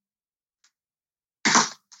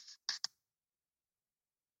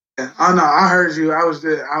 Yeah. Oh no, I heard you. I was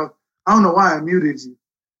there. I don't know why I muted you,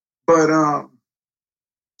 but oh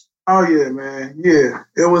yeah, man, yeah,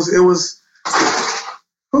 it was.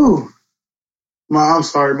 Ooh, I'm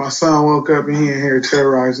sorry, my son woke up and he in here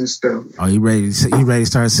terrorizing stuff. Oh, you ready to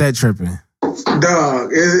start set tripping? Dog,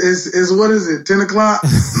 it's what is it? 10 o'clock? Dog,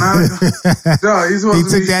 he's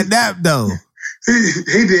supposed he took that nap though.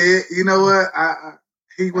 He did. You know what?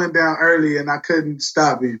 He went down early and I couldn't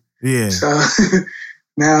stop him. Yeah. So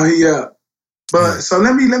now he up. But so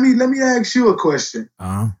let me ask you a question.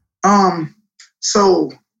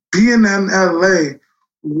 So being in LA,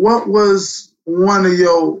 what was one of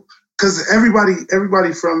your? Because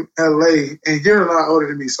everybody from LA, and you're a lot older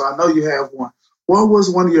than me, so I know you have one. What was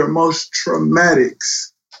one of your most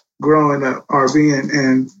traumatics growing up or being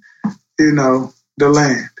in, the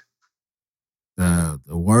land? The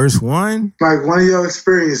worst one? Like one of your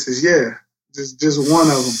experiences, yeah. Just one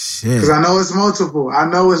of them. Because I know it's multiple.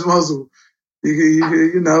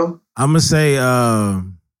 You know. I'm gonna say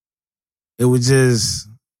it was just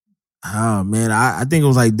I think it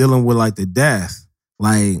was like dealing with like the death.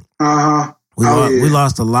 Like we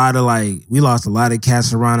lost a lot of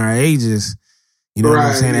cats around our ages. You know what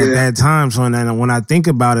I'm saying? At that time. So then when I think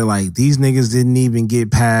about it, like these niggas didn't even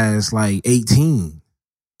get past like 18.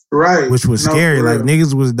 Right. Which was scary. Like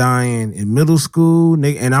niggas was dying in middle school.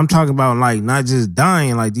 And I'm talking about like not just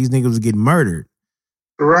dying, like these niggas was getting murdered.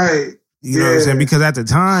 Right. You know what I'm saying? Because at the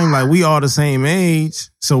time, like we all the same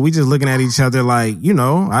age, so we just looking at each other like, these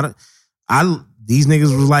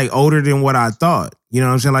niggas was like older than what I thought. You know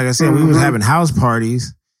what I'm saying? Like I said, we was having house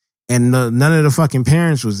parties, and none of the fucking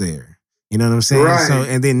parents was there. You know what I'm saying? Right. So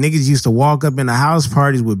and then niggas used to walk up in the house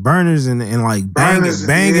parties with burners and like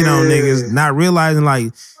banging on niggas, not realizing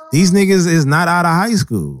like these niggas is not out of high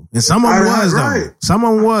school, and some of them was though. Some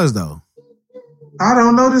of them was though. I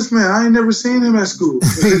don't know this man. I ain't never seen him at school.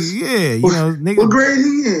 Yeah, nigga. What grade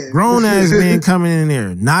he in? Grown ass man coming in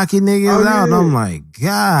there, knocking niggas out. And I'm like,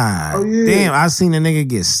 God damn. I seen a nigga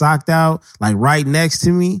get socked out, like right next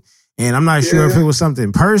to me. And I'm not sure if it was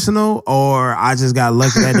something personal or I just got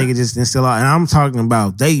lucky that nigga just didn't still out. And I'm talking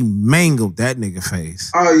about they mangled that nigga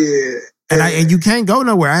face. Oh, yeah. And you can't go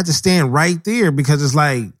nowhere. I had to stand right there because it's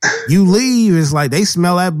like, you leave, it's like they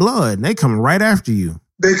smell that blood and they coming right after you.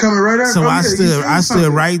 They coming right after. So I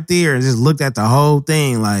stood right there and just looked at the whole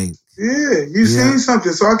thing like. Yeah, you seen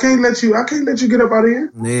something. So I can't let you get up out of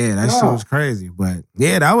here. Yeah, that shit was crazy. But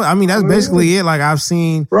yeah, that's basically it. Like I've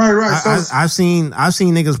seen I've seen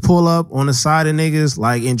niggas pull up on the side of niggas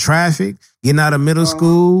like in traffic, getting out of middle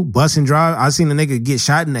school, busting drive. I seen a nigga get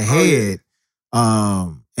shot in the head.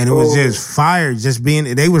 And it was just fire,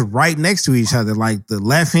 they was right next to each other, like the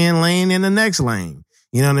left hand lane and the next lane.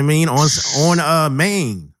 You know what I mean? On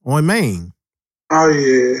Main. Oh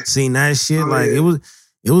yeah. Seen that shit.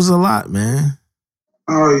 It was a lot, man.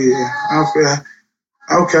 Oh yeah.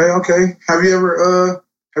 Okay. Have you ever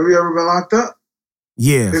been locked up?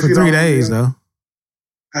 Yeah, for 3 days though.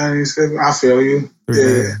 I feel you. 3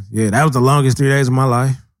 days. Yeah, that was the longest 3 days of my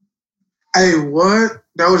life. Hey, what?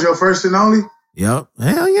 That was your first and only? Yep.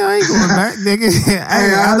 Hell yeah, I ain't going back, nigga.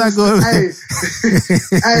 I'm not going back.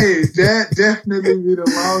 Hey, that definitely be the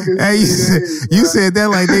longest. Hey, you said that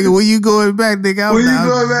like, nigga, when you going back, nigga? When you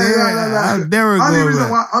going back? I'm never going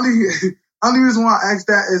back. Only reason why I asked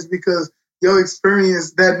that is because your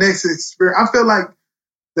experience, that next experience, I feel like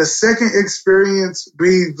the second experience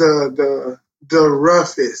be the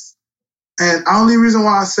roughest. And only reason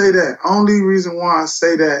why I say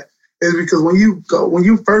that is because when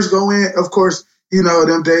you first go in, of course, you know,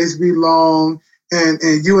 them days be long and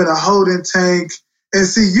you in a holding tank. And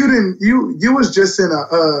see, you was just in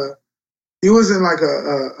you was in like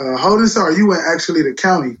a holding cell, or you went actually to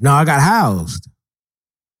county? No, I got housed.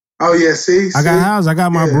 Oh yeah, see, I got housed. I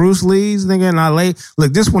got my Bruce Lee's, nigga, and I lay.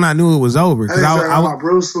 Look, this one I knew it was over because I my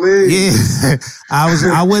Bruce Lee. Yeah,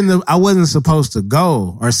 I wasn't supposed to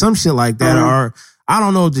go or some shit like that, or I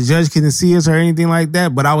don't know if the judge couldn't see us or anything like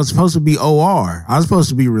that. But I was supposed to be OR. I was supposed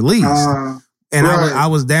to be released, and I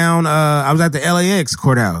was down. I was at the LAX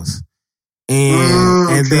courthouse,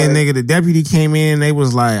 and then nigga, the deputy came in. And they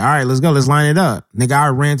was like, "All right, let's go. Let's line it up." Nigga, I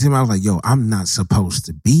ran to him. I was like, "Yo, I'm not supposed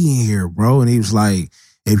to be in here, bro." And he was like,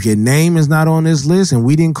 "If your name is not on this list and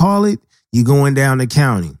we didn't call it, you going down to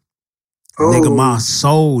county." Nigga, my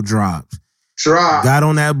soul dropped. Got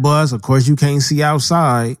on that bus. Of course, you can't see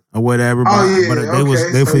outside or whatever. But,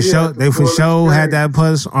 they for sure had that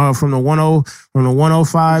bus from the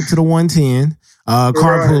 105 to the 110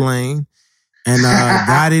 carpool lane, and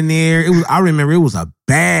got in there. I remember it was a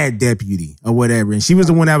bad deputy or whatever, and she was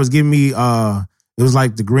the one that was giving me. It was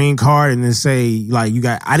like the green card, and then say like you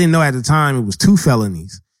got. I didn't know at the time it was 2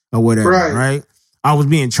 felonies or whatever. Right? I was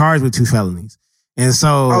being charged with 2 felonies, and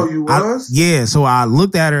so you was? So I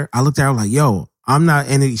looked at her. I was like, "Yo, I'm not."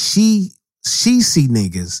 And she see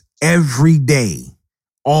niggas every day,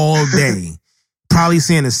 all day, probably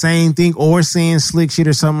saying the same thing or saying slick shit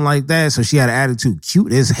or something like that. So she had an attitude,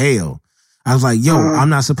 cute as hell. I was like, "Yo, I'm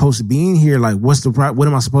not supposed to be in here. Like, what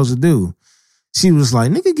am I supposed to do?" She was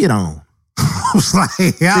like, "Nigga, get on." I was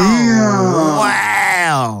like, wow.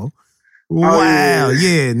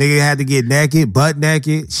 Yeah, nigga had to get naked, butt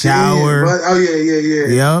naked, shower.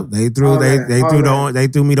 Yeah. Yep, they threw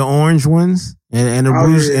me the orange ones and the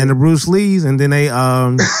Bruce Lees, and then they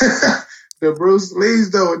the Bruce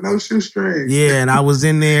Lees though with no shoestrings. Yeah, and I was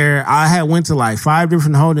in there. I went to like 5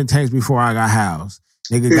 different holding tanks before I got housed.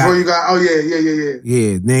 Nigga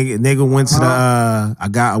Yeah, nigga went to the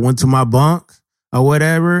I went to my bunk or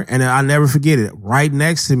whatever, and I never forget it. Right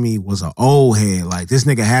next to me was an old head. Like, this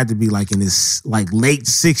nigga had to be like in his like late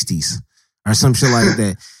 60s or some shit like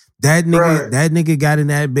that. That nigga got in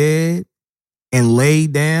that bed and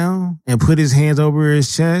laid down and put his hands over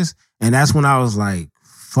his chest, and that's when I was like,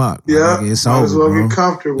 "Fuck, it's over, bro. Get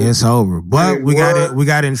comfortable. It's over." But we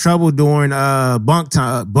got in trouble during bunk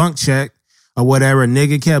check or whatever. A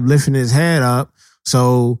nigga kept lifting his head up,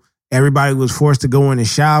 so everybody was forced to go in the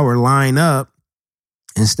shower, line up,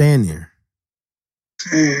 and stand there.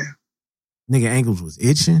 Damn. Nigga ankles was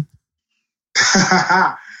itching.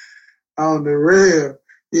 On the real.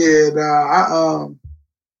 Yeah,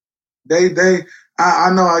 I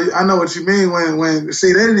know what you mean when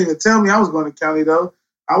see, they didn't even tell me I was going to county though.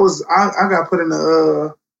 I got put in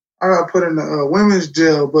the women's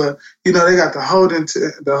jail, but you know they got the holding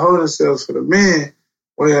cells for the men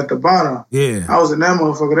way at the bottom. Yeah. I was in that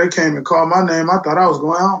motherfucker. They came and called my name. I thought I was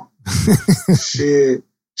going home. Shit.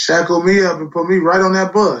 Shackled me up and put me right on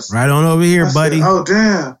that bus. Right on over here, buddy. Said, oh,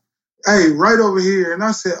 damn. Hey, right over here. And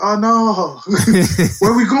I said, oh, no.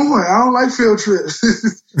 Where we going? I don't like field trips.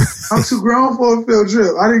 I'm too grown for a field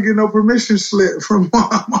trip. I didn't get no permission slip from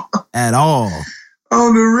mama. At all.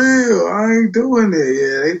 On the real. I ain't doing it.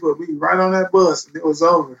 Yeah, they put me right on that bus and it was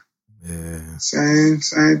over. Yeah. Same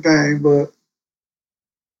thing, but.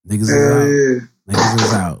 Niggas is out. Yeah. Niggas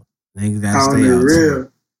is out. Niggas gotta stay out. Real.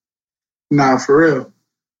 Too. Nah, for real.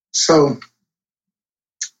 So,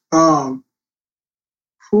 I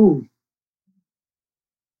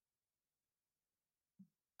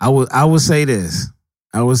would say this.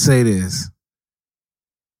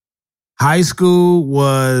 High school,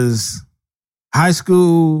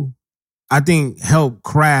 I think, helped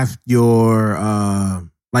craft your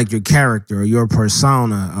like your character or your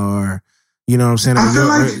persona, or you know what I'm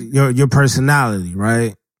saying, your personality,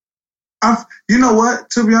 right? You know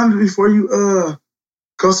what? To be honest, before you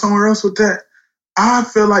go somewhere else with that, I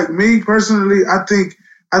feel like me personally, I think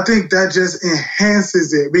that just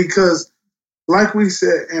enhances it because, like we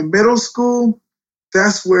said, in middle school,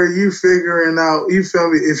 that's where you figuring out, you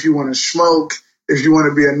feel me, if you want to smoke, if you want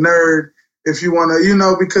to be a nerd, if you want to, you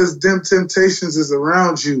know, because them temptations is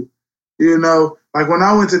around you, you know. Like when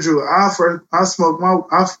I went to Drew, I smoked my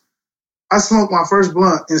first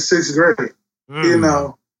blunt in 6th grade, you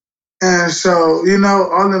know. And so, you know,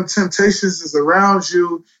 all them temptations is around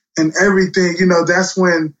you and everything, you know, that's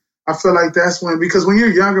when, because when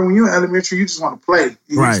you're younger, when you're in elementary, you just want to play.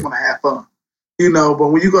 You just want to have fun, you know. But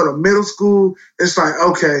when you go to middle school, it's like,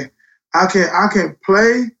 okay, I can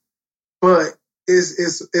play, but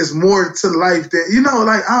is more to life than, you know,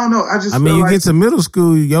 like, I don't know. I mean, you like, get to middle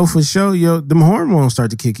school, for sure, them hormones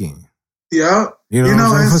start to kick in. Yeah. You know what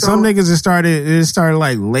I'm saying? For some niggas, it started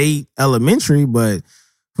like late elementary, but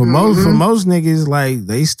for most niggas, like,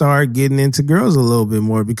 they start getting into girls a little bit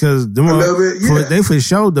more because they for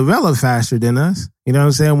sure develop faster than us. You know what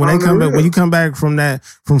I'm saying? When they come back, when you come back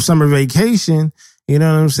from summer vacation, you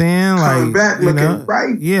know what I'm saying? Coming like, back looking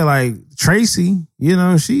right. Yeah, like Tracy, you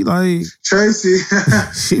know, she like Tracy.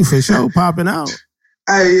 she for sure popping out.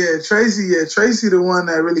 Hey, Tracy, the one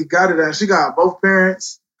that really got it out. She got both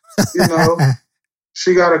parents. You know,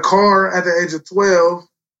 she got a car at the age of 12,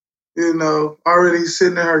 you know, already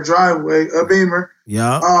sitting in her driveway, a Beamer.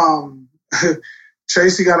 Yeah.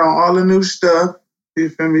 Tracy got on all the new stuff. You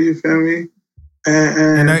feel me?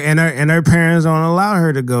 And her parents don't allow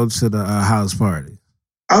her to go to the house party.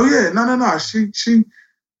 Oh yeah, no. She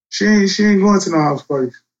ain't going to no house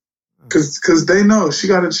parties. Cause they know she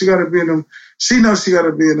gotta be in them. She knows she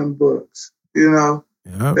gotta be in them books. You know.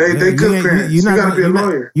 Yep. They good parents. You gotta be a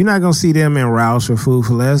lawyer. You're not gonna see them in Rouse or Food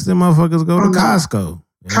for Less. Them motherfuckers go to Costco.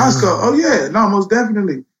 Costco. Oh yeah, no, most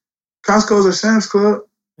definitely. Costco's or Sam's Club.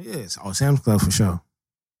 Yes, Sam's Club for sure.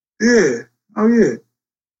 Yeah. Oh yeah.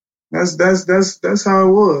 That's how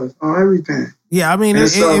it was on everything. Yeah, I mean,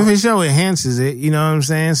 if it sure enhances it, you know what I'm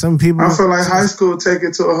saying? Some people, I feel like high school take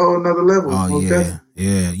it to a whole nother level. Oh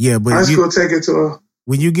yeah. But high school take it to a.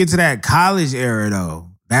 When you get to that college era though.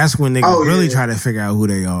 That's when niggas really try to figure out who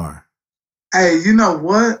they are. Hey, you know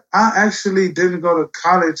what? I actually didn't go to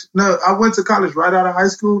college. No, I went to college right out of high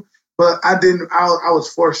school, but I didn't. I was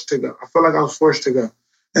forced to go. I felt like I was forced to go,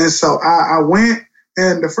 and so I went.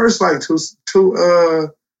 And the first I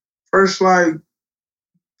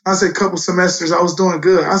say couple semesters, I was doing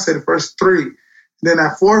good. I say the first 3. Then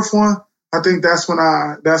that 4th one, I think that's when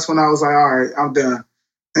I was like, all right, I'm done.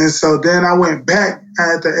 And so then I went back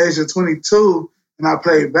at the age of 22. And I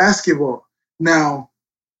played basketball. Now,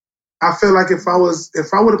 I feel like if I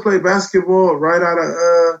would have played basketball right out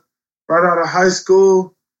of high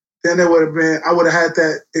school, then I would have had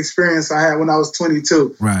that experience I had when I was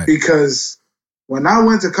 22. Right. Because when I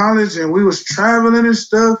went to college and we was traveling and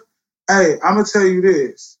stuff, hey, I'm gonna tell you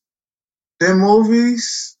this: them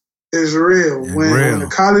movies is real. Yeah, when the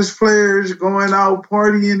college players going out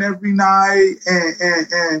partying every night,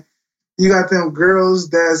 and you got them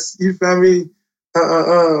girls that's, you feel me.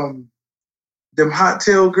 Them hot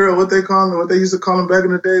tail girl, what they used to call them back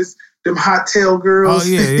in the days, them hot tail girls. Oh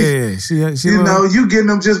yeah. She you know, you getting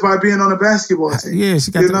them just by being on the basketball team. Yeah,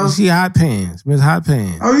 she got she hot pans, Miss Hot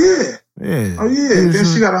Pants. Oh yeah. Yeah. Oh yeah. Then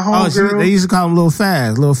she got a home girl. They used to call them little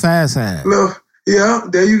fast ass. Yeah,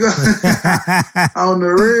 there you go. On the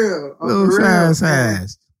real. Little fast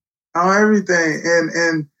ass. On everything.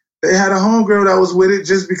 And they had a homegirl that was with it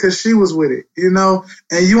just because she was with it, you know?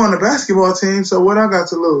 And you on the basketball team, so what I got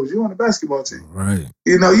to lose? You on the basketball team. Right.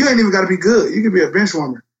 You know, you ain't even got to be good. You could be a bench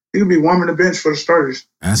warmer. You could be warming the bench for the starters.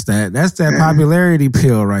 That's that popularity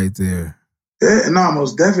pill right there. Yeah, no,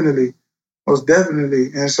 most definitely. Most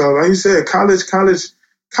definitely. And so, like you said, college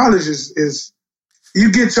is you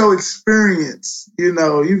get your experience, you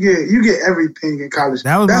know, you get everything in college.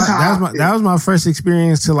 That was my first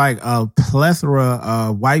experience to like a plethora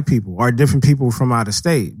of white people or different people from out of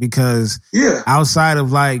state, because outside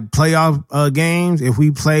of like playoff games, if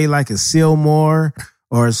we play like a Sillmore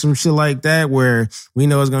or some shit like that, where we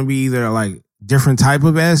know it's going to be either like different type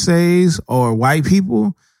of essays or white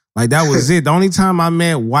people, like that was it. The only time I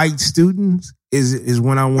met white students is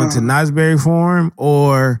when I went to Nosberry Forum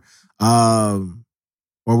or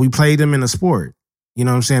we played them in a sport. You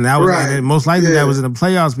know what I'm saying? That was most likely that was in the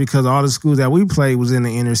playoffs, because all the schools that we played was in the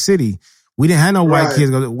inner city. We didn't have no white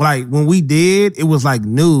kids. Like when we did, it was like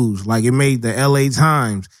news. Like it made the LA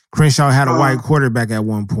Times. Crenshaw had a white quarterback at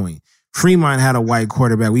one point. Fremont had a white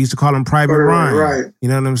quarterback. We used to call him Private Ryan. Right. You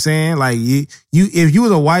know what I'm saying? Like you, if you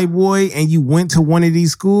was a white boy and you went to one of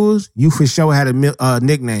these schools, you for sure had a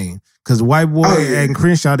nickname. Because white boy at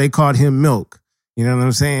Crenshaw, they called him Milk. You know what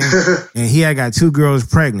I'm saying? And he had got 2 girls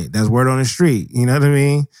pregnant. That's word on the street. You know what I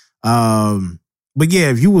mean? But yeah,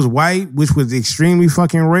 if you was white, which was extremely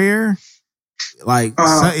fucking rare, like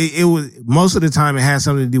it was, most of the time it had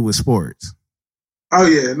something to do with sports. Oh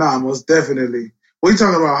yeah, most definitely. What are you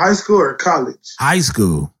talking about, high school or college? High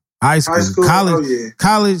school. College. Oh yeah.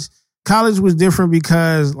 College was different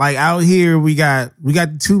because like out here we got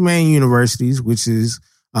 2 main universities, which is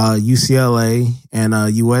UCLA and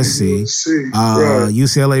USC.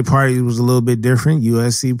 UCLA parties was a little bit different.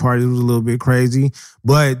 USC parties was a little bit crazy.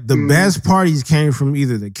 But the best parties came from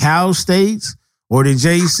either the Cal States or the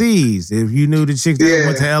JCs. If you knew the chicks that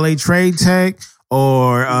went to LA Trade Tech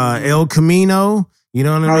or El Camino. You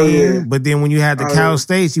know what I mean? Yeah. But then when you had the Cal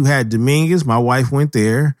States, you had Dominguez. My wife went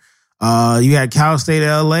there. You had Cal State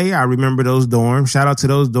LA. I remember those dorms. Shout out to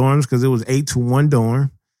those dorms because it was 8 to 1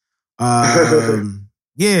 dorm.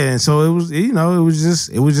 Yeah, and so it was, it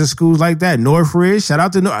was just schools like that. Northridge, shout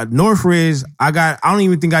out to Northridge. I don't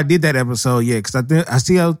even think I did that episode yet because I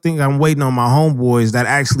still think I'm waiting on my homeboys that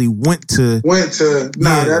actually went to.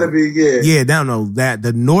 That'll be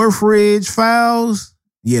the Northridge Files.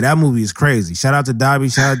 Yeah, that movie is crazy. Shout out to Dobby,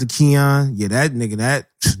 shout out to Keon. Yeah, that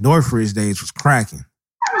Northridge days was cracking.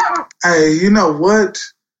 Hey, you know what?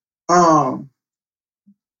 I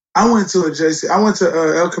went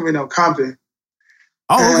to El Camino Compton.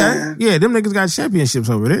 Oh, okay. Yeah, them niggas got championships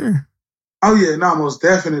over there. Oh yeah, no, most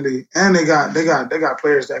definitely. And they got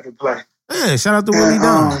players that can play. Yeah, shout out to Willie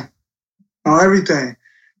Dunn. On everything.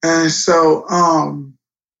 And so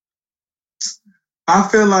I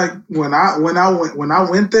feel like when I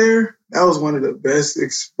went there, that was one of the best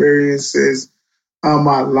experiences of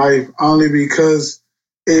my life, only because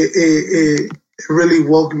it really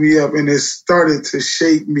woke me up and it started to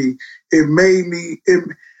shape me. It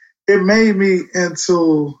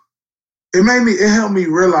helped me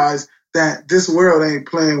realize that this world ain't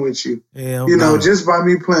playing with you. Just by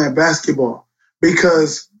me playing basketball.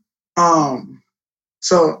 Because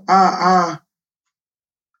so I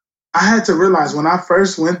had to realize when I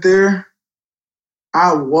first went there,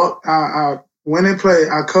 I went and played.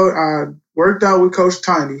 I worked out with Coach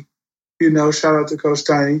Tiny. Shout out to Coach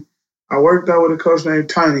Tiny. I worked out with a coach named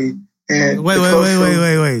Tiny. And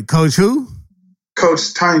wait. Coach who?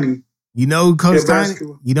 Coach Tiny. You know who Coach Tiny?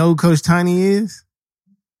 You know who Coach Tiny is?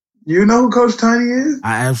 You know who Coach Tiny is?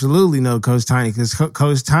 I absolutely know Coach Tiny because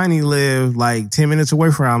Coach Tiny lived like 10 minutes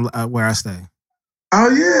away from where I stay. Oh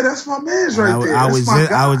yeah, that's my man's right there.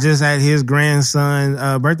 I was just at his grandson's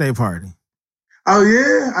birthday party. Oh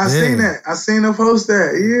yeah, I seen that. I seen him post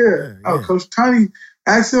that. Yeah. Oh, Coach Tiny,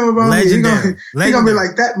 ask him about Legendary. me. He gonna be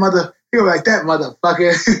like that mother. He gonna be like that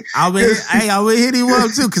motherfucker. I will hit him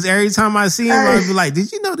up too because every time I see him, I'll be like,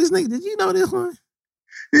 "Did you know this nigga? Did you know this one?"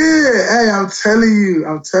 Yeah. Hey, I'm telling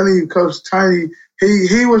you, Coach Tiny.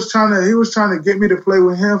 He was trying to get me to play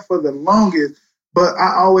with him for the longest. But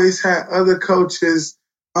I always had other coaches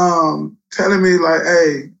telling me like,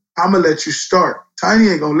 "Hey, I'm gonna let you start. Tiny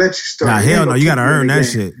ain't gonna let you start." Nah, hell no. You gotta earn that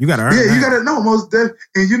shit. You gotta earn that. Yeah, you gotta know most definitely.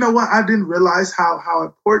 And you know what? I didn't realize how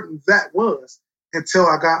important that was until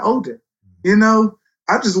I got older.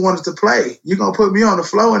 I just wanted to play. You're gonna put me on the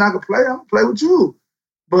floor and I can play. I'm gonna play with you.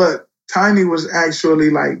 But Tiny was actually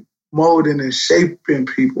like molding and shaping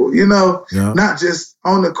people. Not just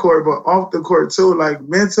on the court but off the court too. Like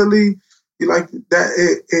mentally. Like that,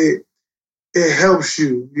 it helps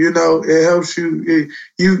you. It helps you.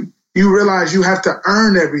 You realize you have to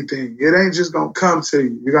earn everything. It ain't just gonna come to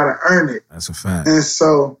you. You gotta earn it. That's a fact. And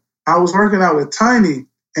so I was working out with Tiny,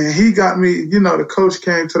 and he got me. The coach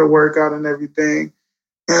came to the workout and everything,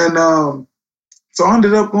 and so I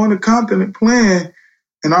ended up going to Compton and playing.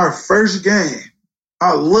 In our first game,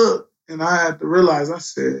 I looked and I had to realize. I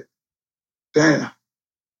said, "Damn.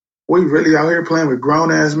 We really out here playing with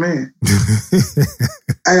grown ass men."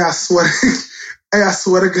 Hey, I swear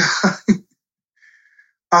to God.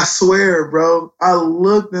 I swear, bro. I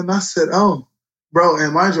looked and I said, "Oh, bro,"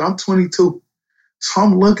 and mind you, I'm 22. So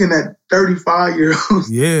I'm looking at 35-year-olds.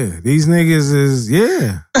 Yeah, these niggas is,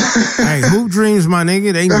 Hey, hoop dreams, my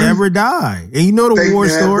nigga, they never die. And you know the war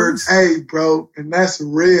stories. Hey, bro, and that's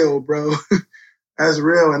real, bro. That's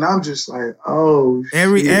real, and I'm just like, oh,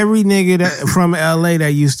 every nigga that from LA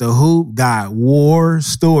that used to hoop got war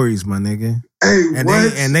stories, my nigga. Hey,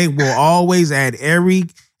 and they will always at every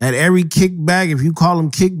kickback, if you call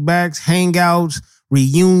them kickbacks, hangouts,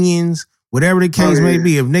 reunions, whatever the case may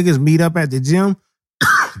be. If niggas meet up at the gym,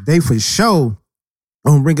 they for sure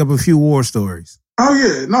gonna bring up a few war stories. Oh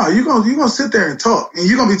yeah, no, you gonna sit there and talk, and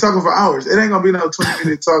you gonna be talking for hours. It ain't gonna be no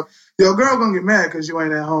 20-minute talk. Your girl gonna get mad because you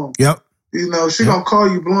ain't at home. Yep. She gonna call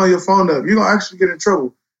you, blowing your phone up. You're gonna actually get in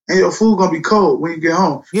trouble. And your food gonna be cold when you get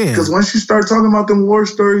home. Yeah. Because once you start talking about them war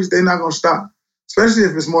stories, they're not gonna stop. Especially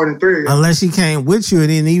if it's more than 3 of you. Unless she came with you, and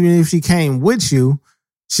then even if she came with you,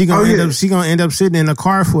 she gonna end up sitting in the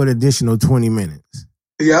car for an additional 20 minutes.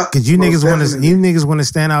 Yeah. Because you niggas wanna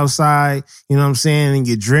stand outside, you know what I'm saying, and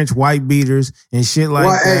get drenched white beaters and shit like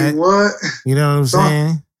that. Hey, what? You know what I'm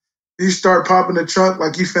saying? You start popping the trunk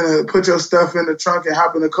like you finna put your stuff in the trunk and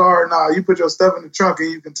hop in the car. Nah, you put your stuff in the trunk and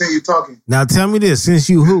you continue talking. Now tell me this: since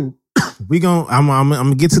you hoop, I'm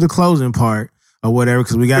gonna get to the closing part or whatever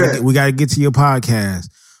because we gotta get to your podcast.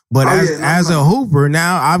 But as a hooper,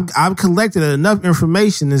 now I've collected enough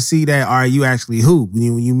information to see that you actually hoop.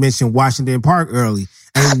 When you mentioned Washington Park early,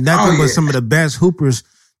 ain't nothing but some of the best hoopers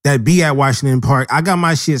that be at Washington Park. I got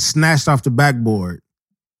my shit snatched off the backboard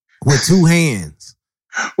with 2 hands.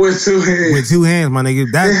 With 2 hands. With 2 hands, my nigga.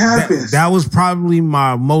 It happens. That was probably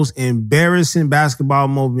my most embarrassing basketball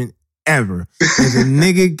moment ever. As a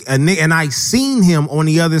nigga, and I seen him on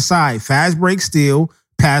the other side. Fast break steal,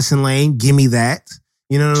 passing lane, give me that.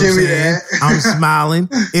 You know what I'm saying? I'm smiling.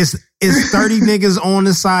 It's 30 niggas on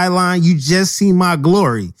the sideline. You just see my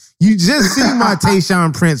glory. You just see my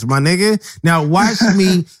Tayshaun Prince, my nigga. Now watch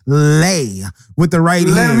me lay with the right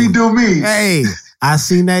hand. Let me do me. Hey, I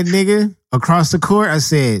seen that nigga across the court. I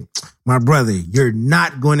said, my brother, you're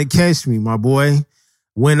not going to catch me, my boy.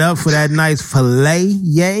 Went up for that nice filet,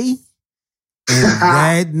 yay. And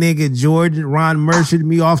that nigga Jordan Ron Merchant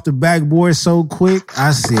me off the backboard so quick.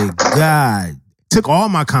 I said, God. Took all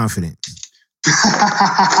my confidence.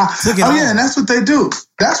 Took it all. Yeah, and that's what they do.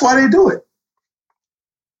 That's why they do it.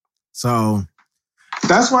 So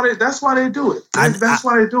that's why they do it. That's why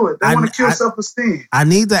they do it. They want to kill self-esteem. I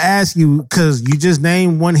need to ask you, because you just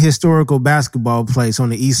named one historical basketball place on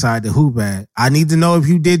the east side to hoop at. I need to know if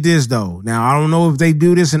you did this though. Now I don't know if they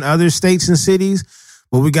do this in other states and cities,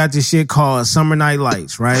 but we got this shit called Summer Night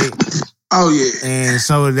Lights, right? Oh yeah. And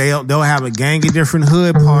so they'll have a gang of different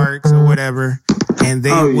hood parks or whatever. And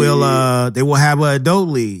they will have an adult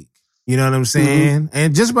league. You know what I'm saying? Mm-hmm.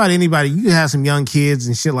 And just about anybody, you can have some young kids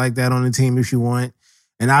and shit like that on the team if you want.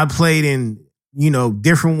 And I played in,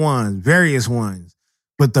 different ones, various ones.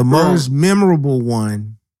 But the most memorable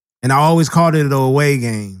one, and I always called it the away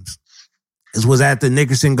games, was at the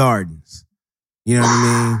Nickerson Gardens. You know what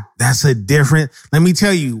I mean? That's a different, let me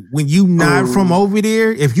tell you, when you not from over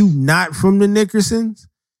there, if you not from the Nickersons,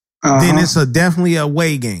 then it's definitely a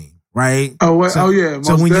away game. Right. Yeah.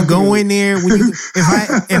 So when you go in there,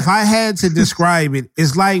 if I had to describe it,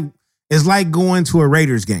 it's like going to a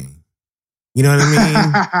Raiders game. You know what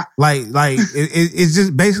I mean? It's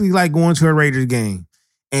just basically like going to a Raiders game,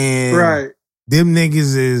 and them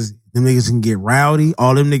niggas can get rowdy.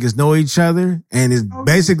 All them niggas know each other, and it's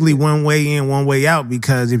basically one way in, one way out.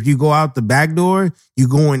 Because if you go out the back door, you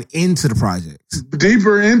going into the projects,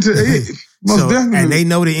 deeper into it. Most definitely. And they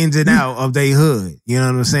know the ins and out of their hood. You know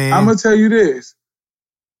what I'm saying? I'm gonna tell you this.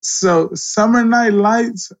 So Summer Night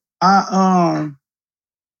Lights, I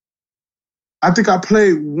think I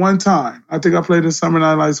played one time. I think I played in Summer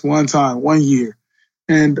Night Lights one year.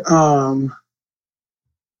 And I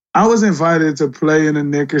was invited to play in the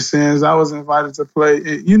Nickersons. I was invited to play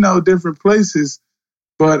in, different places.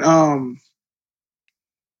 But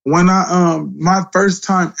when my first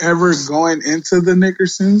time ever going into the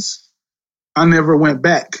Nickersons, I never went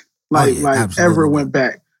back. Ever went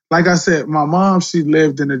back. Like I said, my mom, she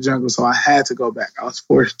lived in the jungle, so I had to go back. I was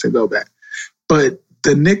forced to go back. But the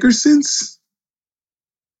Nickersons,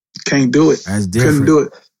 can't do it. That's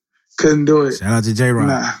different. Couldn't do it. Shout out to J-Rock.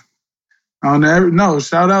 Nah.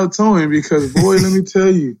 Shout out to him because, boy, let me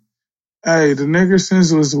tell you, hey, the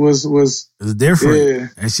Nickersons was different. Yeah,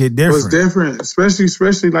 that shit different. Was different,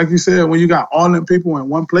 especially like you said, when you got all them people in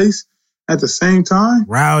one place at the same time.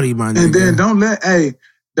 Rowdy, my nigga. And then don't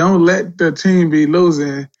let the team be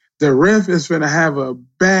losing. The ref is finna have a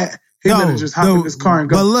bat. He's gonna just hop in his car and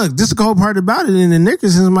go. But look, this is the whole part about it. In the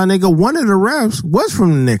Nickersons, my nigga, one of the refs was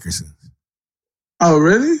from the Nickersons. Oh,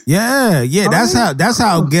 really? Yeah. That's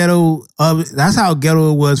how ghetto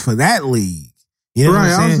it was for that league. You know what I'm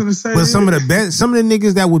saying? I was gonna say, but some of the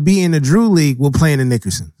niggas that would be in the Drew League will play in the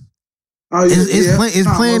Nickersons. Oh, yeah, it's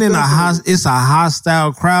playing in it's a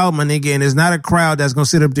hostile crowd, my nigga, and it's not a crowd that's gonna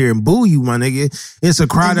sit up there and boo you, my nigga. It's a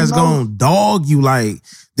crowd that's gonna dog you. Like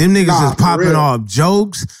them niggas is popping off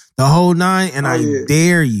jokes the whole nine, and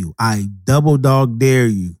dare you, I double dog dare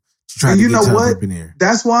you to try to get up in there.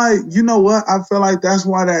 That's why I feel like that's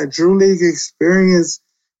why that Drew League experience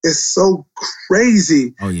is so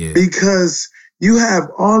crazy. Oh yeah, because you have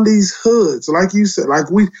all these hoods, like you said, like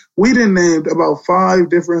we done named about 5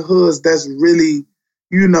 different hoods that's really,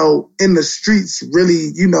 in the streets,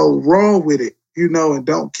 really, raw with it, and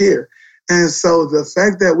don't care. And so the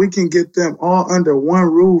fact that we can get them all under one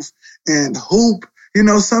roof and hoop,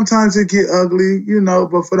 sometimes it get ugly,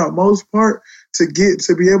 but for the most part, to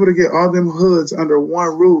be able to get all them hoods under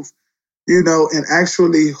one roof, and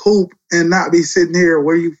actually hoop and not be sitting here,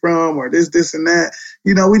 where you from, or this and that.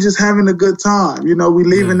 We just having a good time. We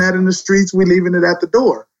leaving that in the streets. We leaving it at the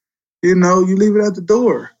door. You leave it at the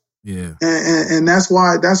door. Yeah. And that's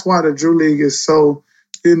why the Drew League is so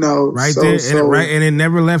you know. Right there, and it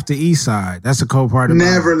never left the east side. That's the cool part about it.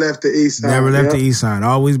 Never left the east side. Never left the east side.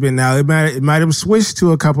 Always been. Now it might have switched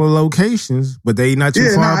to a couple of locations, but they not too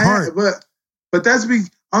far apart. But that's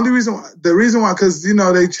the reason why, because you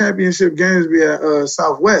know they championship games be at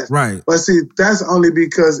Southwest, right? But see, that's only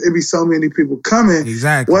because it be so many people coming.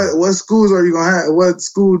 Exactly. What schools are you gonna have? What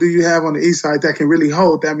school do you have on the east side that can really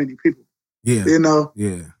hold that many people? Yeah, you know.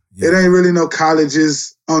 Yeah. It ain't really no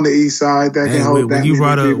colleges on the east side that can hold that many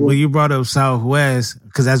people. When you brought up Southwest,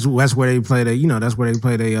 because that's where they play the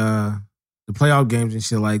playoff games and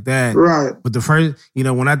shit like that. Right. But the first,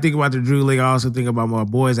 when I think about the Drew League, I also think about my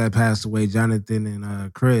boys that passed away, Jonathan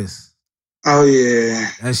and Chris. Oh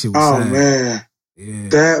yeah, that shit was sad. Man, yeah,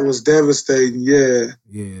 that was devastating. Yeah,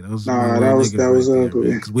 that was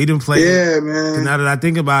ugly. Because we didn't play. Yeah, man. Now that I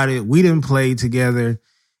think about it, we didn't play together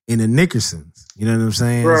in the Nickersons. You know what I'm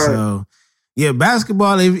saying? Right. So, yeah,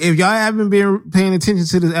 basketball, if y'all haven't been paying attention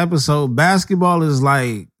to this episode, basketball is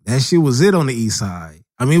like, that shit was it on the east side.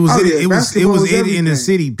 I mean, it was it in the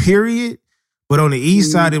city, period. But on the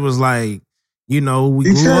east side, it was like, we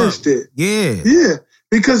cherished it. Yeah. Yeah.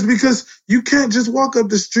 Because you can't just walk up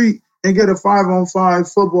the street and get a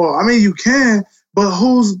 5-on-5 football. I mean, you can, but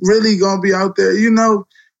who's really going to be out there?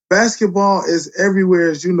 Basketball is everywhere.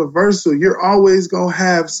 It's universal. You're always going to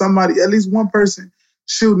have somebody, at least one person,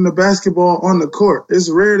 shooting the basketball on the court. It's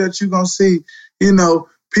rare that you're going to see,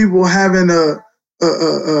 people having a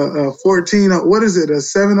 14, what is it, a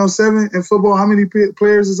 7-on-7 in football? How many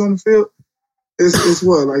players is on the field? It's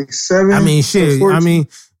what, like 7? I mean, shit. I mean,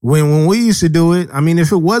 when we used to do it, I mean,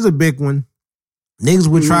 if it was a big one, niggas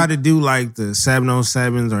would try to do like the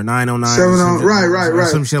 7-on-7s or 9-on-9s. Right.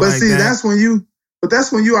 Some shit but like see, that. that's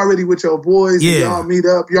when you already with your boys and y'all meet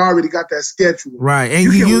up. You already got that schedule. Right. And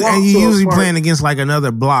you usually playing against like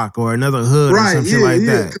another block or another hood or some shit like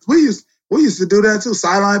that. We used to do that too.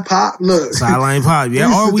 Sideline pop. Look. Sideline pop.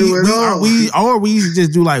 Yeah. Or we used to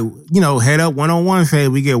just do like, head up 1-on-1 fade.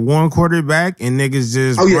 We get one quarterback and niggas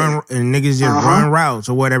just run routes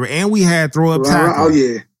or whatever. And we had throw up tackle. Oh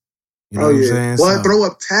yeah. You know what I'm saying? What, throw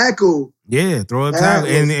up tackle? Yeah, throw up tackle.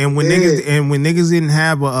 And when niggas didn't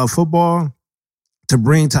have a football to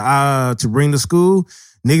bring to school,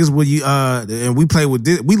 niggas would and we played with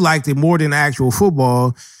this, we liked it more than actual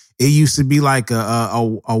football. It used to be like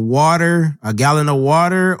a gallon of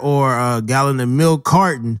water or a gallon of milk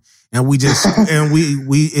carton, and we just and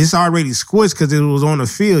we it's already squished because it was on the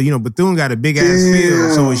field. Bethune got a big ass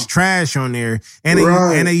field, so it's trash on there.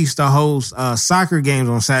 And they used to host soccer games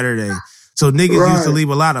on Saturday. So niggas used to leave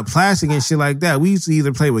a lot of plastic and shit like that. We used to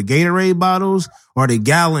either play with Gatorade bottles or the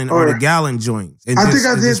gallon joints. I think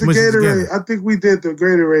I did the Gatorade. I think we did the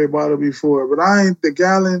Gatorade bottle before, but I ain't the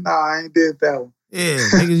gallon. Nah, I ain't did that one. Yeah,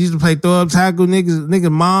 niggas used to play throw up tackle.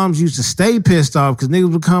 Niggas moms used to stay pissed off because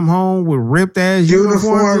niggas would come home with ripped ass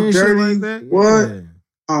uniform, and dirty, shit like that. What? Yeah.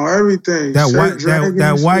 Oh, everything.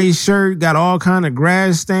 That white shirt got all kind of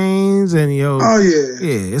grass stains and Oh yeah.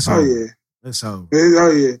 Yeah, it's over. Yeah. It's over.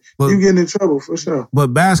 Oh yeah. You getting in trouble for sure. But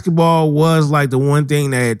basketball was like the one thing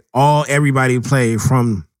that everybody played,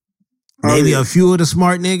 from maybe a few of the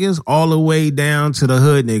smart niggas all the way down to the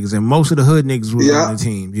hood niggas. And most of the hood niggas were on the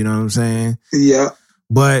team. You know what I'm saying? Yeah.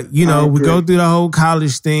 But, we go through the whole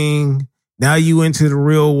college thing. Now you into the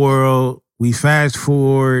real world. We fast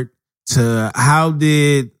forward to how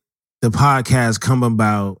did the podcast come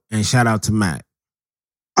about? And shout out to Matt.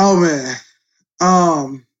 Oh, man.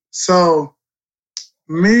 So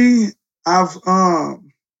me, I've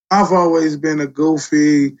always been a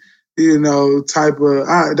goofy, type of,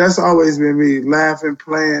 that's always been me, laughing,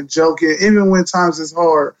 playing, joking. Even when times is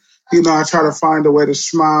hard, I try to find a way to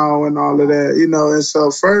smile and all of that, and so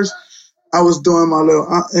first I was doing my little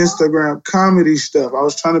Instagram comedy stuff. I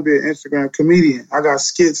was trying to be an Instagram comedian. I got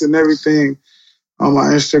skits and everything on my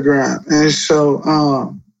Instagram. And so, I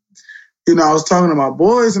was talking to my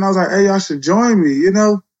boys and I was like, hey, y'all should join me,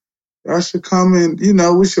 I should come and,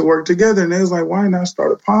 we should work together. And they was like, why not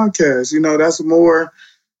start a podcast? That's more,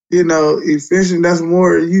 efficient. That's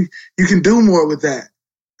more, you can do more with that.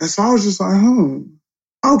 And so I was just like,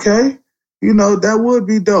 okay. That would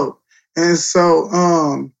be dope. And so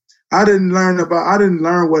I didn't learn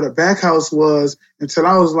what a back house was until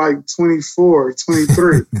I was like 24,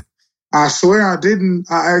 23. I swear I didn't.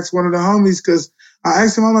 I asked one of the homies because I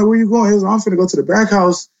asked him, I'm like, where you going? He was like, I'm finna go to the back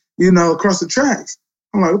house, across the tracks.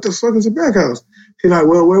 I'm like, what the fuck is a back house? He's like,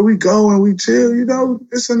 well, where we go and we chill,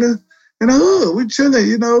 it's in the hood. We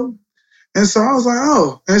chilling, And so I was like,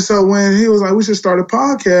 oh. And so when he was like, we should start a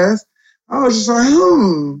podcast, I was just like,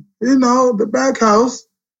 the back house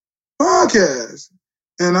podcast.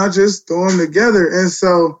 And I just threw them together. And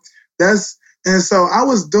so that's And so I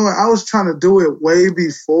was trying to do it way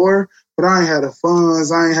before, but I ain't had the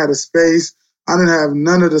funds, I ain't had the space, I didn't have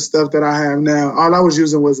none of the stuff that I have now. All I was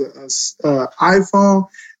using was a iPhone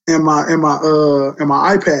and my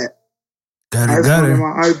iPad. Got iPhone it. and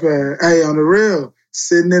my iPad. Hey, on the real,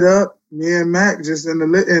 setting it up. Me and Mac just in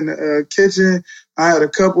the kitchen. I had a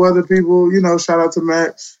couple other people. You know, shout out to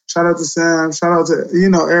Mac, shout out to Sam, shout out to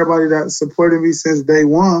everybody that supported me since day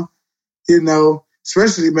one. You know,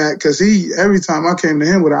 especially Mac, because every time I came to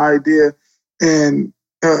him with an idea, and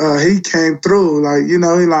he came through. Like, he like,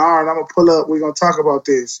 all right, I'm gonna pull up. We're gonna talk about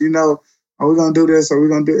this. Are we gonna do this? Are we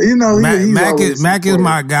gonna do? Mac is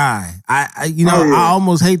my guy. I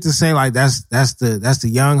almost hate to say like that's the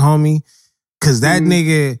young homie, because that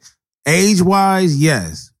nigga, age wise,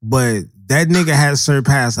 yes, but that nigga has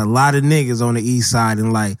surpassed a lot of niggas on the east side,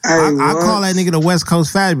 and like I call that nigga the West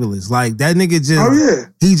Coast Fabulous. Like that nigga just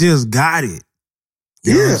he just got it.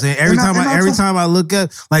 You know what I'm saying? Every time I look up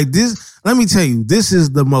like this, let me tell you, this is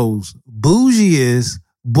the most bougiest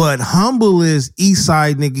but humblest East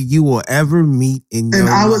Side nigga you will ever meet in your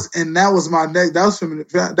life. That was my next. That was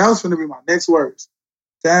finna be my next words.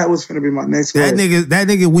 That was finna be my next words. That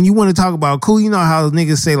nigga. When you want to talk about cool, you know how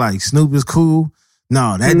niggas say like Snoop is cool.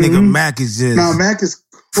 No, that nigga Mac is just. No, Mac is cool.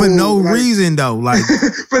 For no reason though, like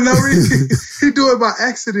for no reason. He do it by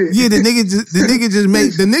accident. Yeah, the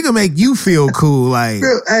nigga make you feel cool. Like,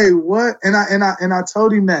 hey, what? And I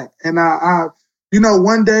told him that, and I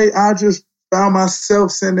one day I just found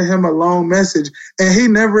myself sending him a long message, and he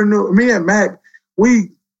never knew. Me and Mac,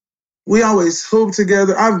 we always hooped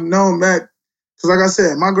together. I've known Mac because, like I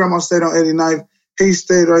said, my grandma stayed on 89th. He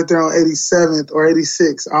stayed right there on 87th or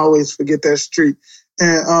 86. I always forget that street.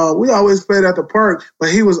 And we always played at the park, but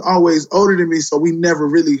he was always older than me, so we never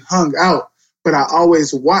really hung out. But I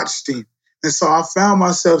always watched him. And so I found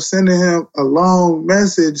myself sending him a long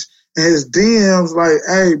message in his DMs like,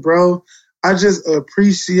 hey, bro, I just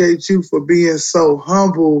appreciate you for being so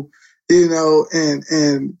humble,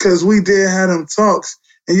 and because we did have them talks.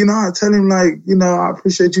 And, I tell him, like, I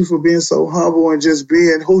appreciate you for being so humble and just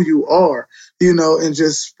being who you are, and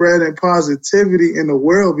just spreading positivity in the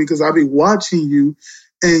world, because I be watching you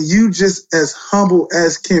and you just as humble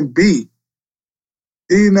as can be.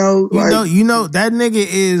 That nigga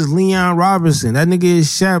is Leon Robinson. That nigga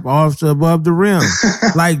is Shep above the rim.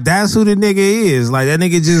 Like, that's who the nigga is. Like, that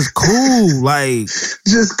nigga just cool. Like,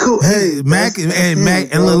 just cool. Hey, Mac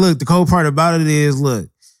and look, the cool part about it is, look,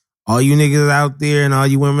 all you niggas out there and all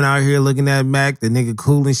you women out here looking at Mac, the nigga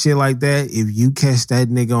cool and shit like that, if you catch that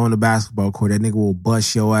nigga on the basketball court, that nigga will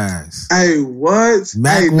bust your ass. Hey, what?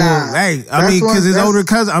 Mac because his older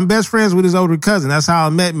cousin, I'm best friends with his older cousin. That's how I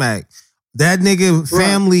met Mac. That nigga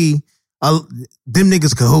family, them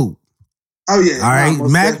niggas can hoop. Oh yeah. All right.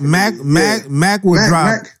 Mac will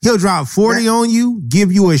drop. He'll drop 40 on you,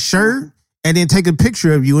 give you a shirt, and then take a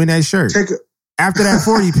picture of you in that shirt. After that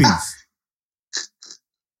 40 piece.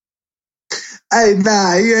 Hey,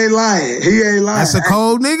 nah, he ain't lying. That's a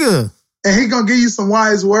cold nigga. And he gonna give you some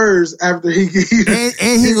wise words after he give you.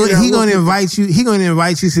 And he gonna invite you. He gonna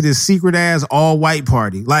invite you to this secret ass all white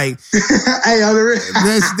party. Like, hey, on the real,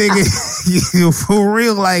 this nigga for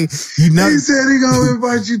real. Like, He said he gonna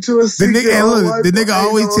invite you to a secret. The nigga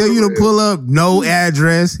always tell you to pull up, no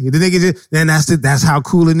address. The nigga just, then that's how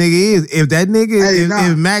cool a nigga is. If that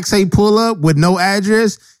nigga, if Max say pull up with no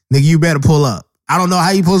address, nigga, you better pull up. I don't know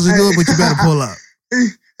how you supposed to do it, but you better pull up.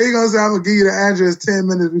 He gonna say, I'm gonna give you the address 10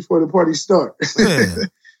 minutes before the party starts. Yeah.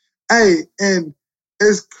 Hey, and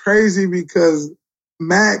it's crazy because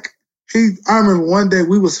Mac, I remember one day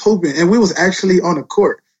we was hooping and we was actually on the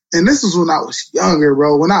court. And this was when I was younger,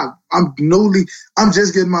 bro. When I'm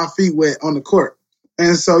just getting my feet wet on the court.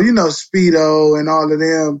 And so, Speedo and all of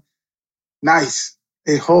them, nice.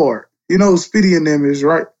 They hard. You know who Speedy and them is,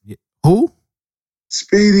 right? Who?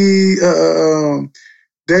 Speedy, Tone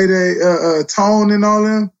and all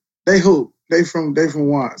them, they hoop. They from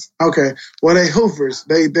Watts. Okay. Well, they hoopers.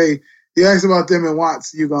 You ask about them in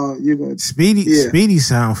Watts, you gonna Speedy. Yeah. Speedy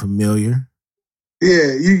sound familiar.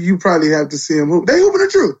 Yeah, you probably have to see them hoop. They hooping the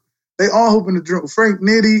truth. They all hooping the truth. Frank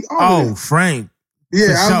Nitty. Frank. Yeah, I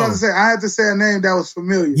was about to say, I had to say a name that was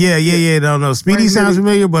familiar. Yeah. No. Speedy Frank sounds Nitty.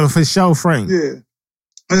 Familiar, but for sure, Frank. Yeah.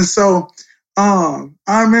 And so, I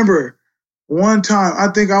remember one time, I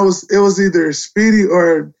think it was either Speedy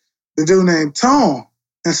or the dude named Tone.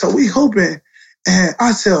 And so we hooping, and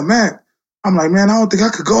I tell Mac, I'm like, man, I don't think I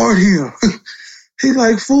could guard him. He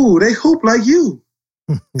like, fool, they hoop like you.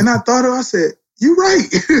 And I said, you right.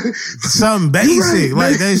 Something basic.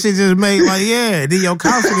 Right, like that shit just made then your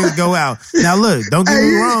confidence go out. Now look, don't get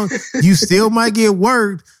me wrong, you still might get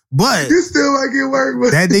worked, But you still might get work.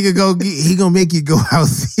 But that nigga he gonna make you go out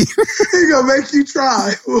there. He gonna make you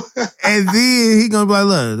try. And then he gonna be like,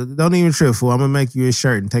 look, don't even trip, fool. I'm gonna make you a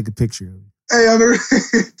shirt and take a picture of it. Hey,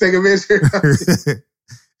 take a picture.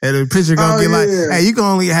 And the picture gonna get like, hey, you can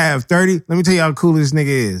only have 30. Let me tell you how cool this nigga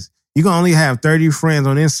is. You can only have 30 friends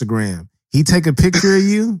on Instagram. He take a picture of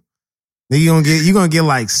you, then you gonna get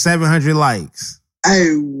like 700 likes.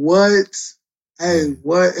 Hey, what? Hey,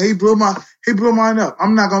 what? He blew mine up.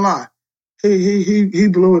 I'm not gonna lie. He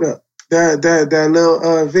blew it up. That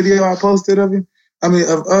little video I posted of him. I mean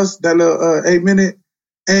of us, that little 8-minute.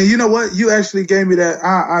 And you know what? You actually gave me that.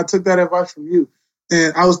 I took that advice from you.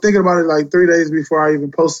 And I was thinking about it like 3 days before I even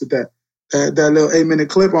posted that little 8-minute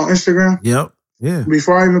clip on Instagram. Yep. Yeah.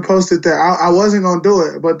 Before I even posted that, I wasn't gonna do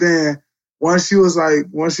it. But then once she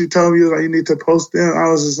told me you need to post them, I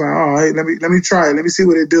was just like, all right, let me try it. Let me see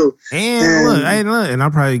what it do. And look, and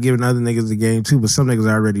I'm probably giving other niggas the game too, but some niggas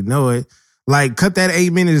already know it. Like, cut that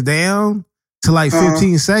 8 minutes down to like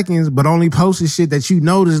 15 seconds, but only post the shit that you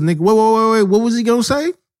know this nigga. Wait. What was he gonna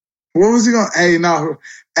say? What was he gonna? Hey, no.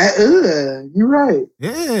 You're right.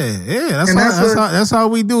 Yeah. That's all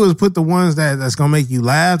we do is put the ones that's gonna make you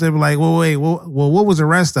laugh. They be like, what was the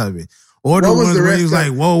rest of it? Or the ones where he was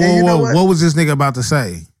like, whoa, what was this nigga about to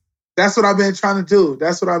say? That's what I've been trying to do.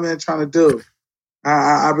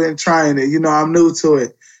 I've been trying it. You know, I'm new to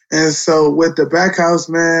it. And so with the back house,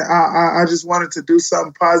 man, I just wanted to do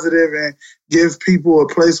something positive and give people a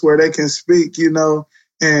place where they can speak, you know,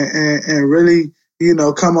 and really, you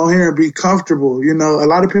know, come on here and be comfortable. You know, a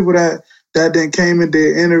lot of people that then came and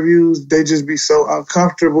did interviews, they just be so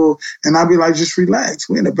uncomfortable. And I'd be like, just relax.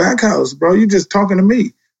 We in the back house, bro. You just talking to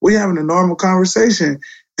me. We having a normal conversation.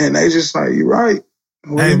 And they just like, you right.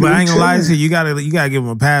 Hey, but I ain't gonna lie to you. You gotta give them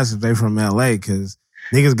a pass if they from LA, because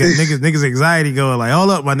niggas anxiety going like, hold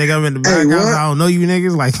up, my nigga, I'm in the back house. I don't know you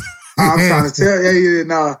niggas. Like, I'm trying to tell you,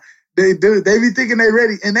 no. They do. They be thinking they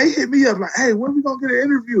ready. And they hit me up like, hey, when we gonna get an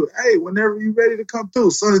interview? Hey, whenever you ready to come through.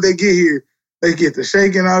 As soon as they get here, they get to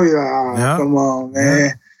shaking. I'll be like, come on,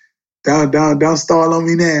 man. Don't stall on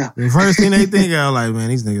me now. The first thing they think, I'm like, man,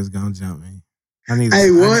 these niggas gonna jump me. On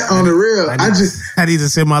the real? I need to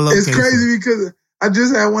send my location. It's crazy because I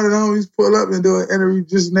just had one of the homies pull up and do an interview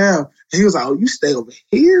just now. And he was like, oh, you stay over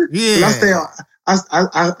here? Yeah.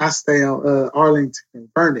 I stay on Arlington and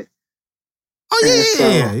Vernon. Oh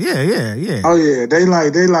yeah. Oh yeah. They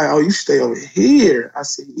like, oh, you stay over here. I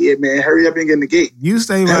said, yeah, man, hurry up and get in the gate. You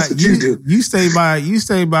stay That's by what you do. You stay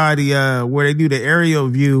by the where they do the aerial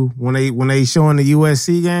view when they showing the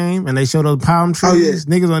USC game and they show those palm trees. Oh, yeah.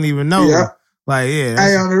 Niggas don't even know. Yeah. Like, yeah.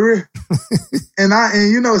 Hey, on the real. and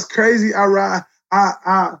you know it's crazy. I ride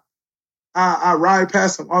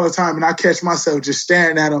past them all the time, and I catch myself just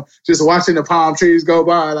staring at them, just watching the palm trees go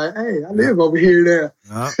by. Like, hey, I live over here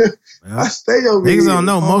now. Yep. I stay over here. Niggas don't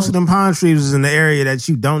know most of them palm trees is in the area that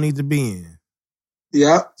you don't need to be in.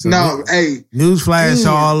 Yep. So hey. Newsflash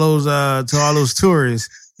to all those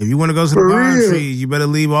tourists. If you want to go to the palm trees, you better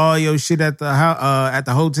leave all your shit at the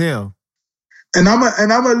hotel. And I'm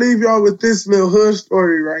gonna leave y'all with this little hood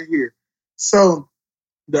story right here. So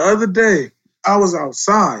the other day I was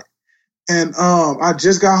outside and I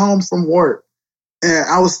just got home from work and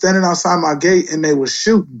I was standing outside my gate and they was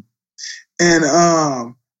shooting. And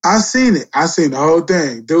I seen it. I seen the whole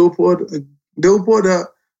thing. Dude pulled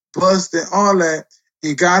up, busted, all that,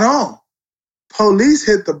 and got on. Police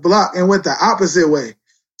hit the block and went the opposite way.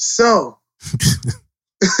 So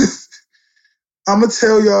I'm gonna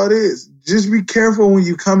tell y'all this. Just be careful when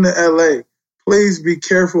you come to LA. Please be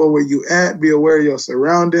careful where you at. Be aware of your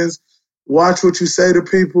surroundings. Watch what you say to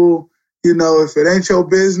people. You know, if it ain't your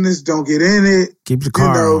business, don't get in it. Keep the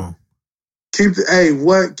car on. Keep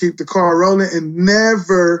the car rolling and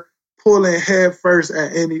never pull in head first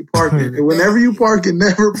at any parking. And whenever you park it,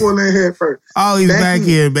 never pull in head first. Always back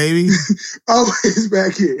here, baby. Always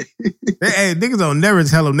back here. Hey, niggas don't never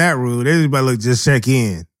tell them that rule. They just check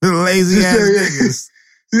in. Lazy ass niggas.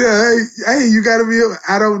 Yeah, hey, you gotta be.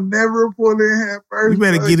 I don't never pull in head first. You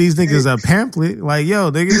better give these niggas a pamphlet. Like, yo,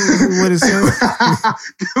 nigga, what it says.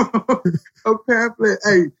 A pamphlet.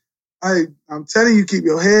 Hey, I'm telling you, keep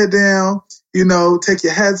your head down. You know, take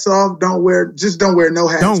your hats off. Don't wear no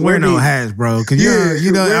hats. Don't wear no hats, bro. Because if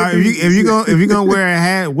you gonna wear a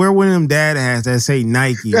hat, wear one of them dad hats that say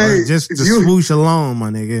Nike, or just the swoosh alone, my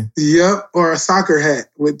nigga. Yep, or a soccer hat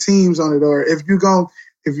with teams on it. Or if you're gonna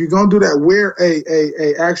do that, wear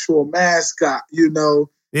a actual mascot. You know,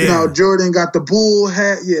 Jordan got the bull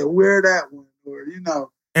hat. Yeah, wear that one. Or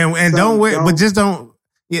and don't wear, but just don't.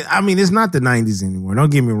 Yeah, I mean, it's not the 90s anymore. Don't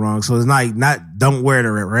get me wrong. So it's like don't wear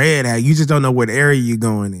the red hat. You just don't know what area you're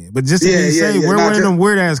going in. But just we're wearing them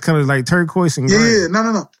weird ass colors like turquoise and gray. Yeah,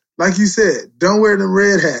 no. Like you said, don't wear them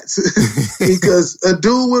red hats because a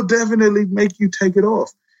dude will definitely make you take it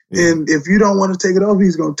off. Yeah. And if you don't want to take it off,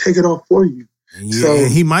 he's going to take it off for you. Yeah, so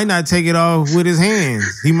he might not take it off with his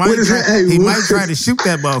hands. He might might try to shoot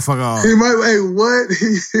that motherfucker off. He might, what?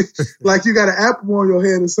 Like you got an apple on your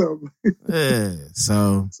head or something. Yeah.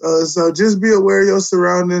 So just be aware of your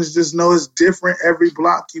surroundings. Just know it's different every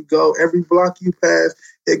block you go, every block you pass.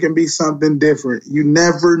 It can be something different. You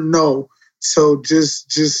never know. So just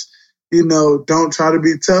don't try to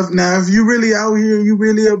be tough. Now, if you really out here, you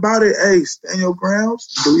really about it, hey, stand your grounds,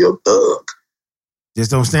 do your thug. Just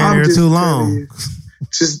don't stand there too long.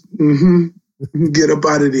 Just get up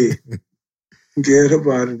out of there. Get up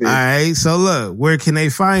out of there. All right. So look, where can they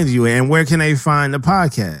find you and where can they find the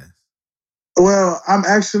podcast? Well, I'm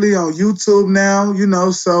actually on YouTube now,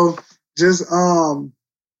 so just I'm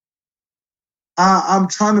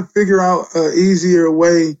trying to figure out an easier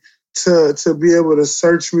way to be able to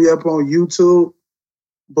search me up on YouTube.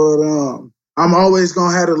 But I'm always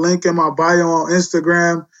gonna have a link in my bio on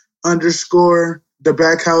Instagram _ The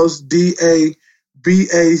Backhouse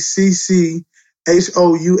DABACCHOUSE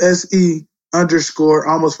 _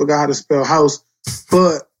 I almost forgot how to spell house.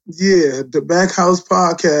 But yeah, The Backhouse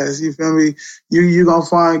Podcast. You feel me? You gonna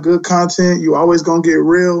find good content. You always gonna get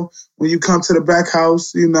real when you come to the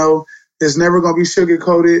Backhouse. It's never gonna be sugar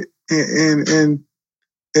coated and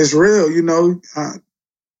it's real.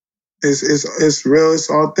 It's real. It's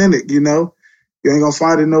authentic. You ain't gonna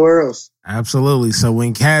find it nowhere else. Absolutely. So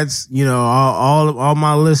when cats, all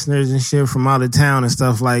my listeners and shit from out of town and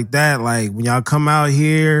stuff like that, like when y'all come out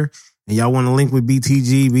here and y'all want to link with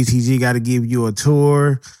BTG got to give you a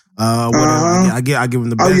tour. Whatever. I give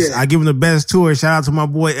them the best. Oh, yeah. I give them the best tour. Shout out to my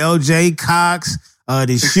boy LJ Cox,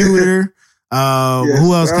 the shooter. Yes,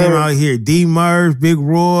 who else came out here? D Murph, Big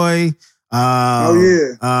Roy. I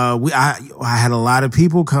had a lot of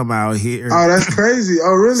people come out here. Oh, that's crazy.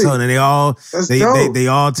 Oh, really? So then they all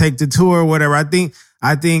take the tour or whatever. I think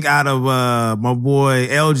out of my boy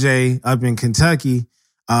LJ up in Kentucky,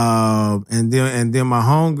 and then my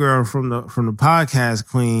homegirl from the podcast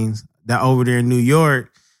Queens that over there in New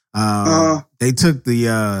York, they took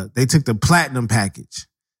the platinum package.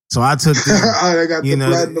 So I took them, they got the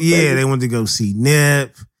platinum package. They went to go see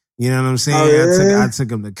Nip. You know what I'm saying? Oh, yeah? I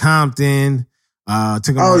took him to Compton. I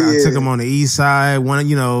took him on the east side.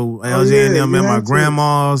 LJ and them at my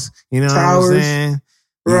grandma's. You know Towers. What I'm saying?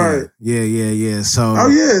 Right. Yeah. So. Oh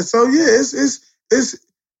yeah. So yeah, it's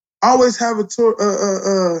always have a tour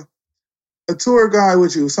a tour guide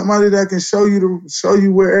with you, somebody that can show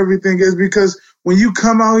you where everything is. Because when you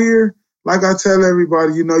come out here, like I tell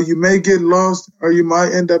everybody, you may get lost or you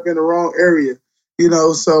might end up in the wrong area.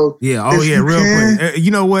 So yeah, real quick.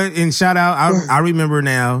 You know what? And shout out, I remember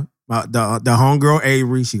now the homegirl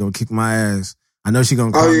Avery. She gonna kick my ass. I know she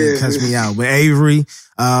gonna call me and cuss me out. But Avery,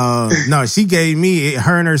 no, she gave me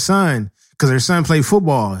her and her son because her son played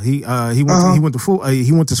football. He went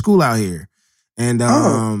to school out here, and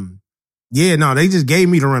they just gave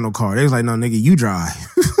me the rental car. They was like, no, nigga, you drive.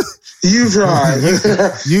 You drive.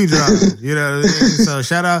 You drive. You know what I mean? So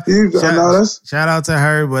shout out to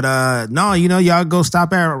her. But y'all go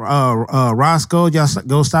stop at Roscoe. Y'all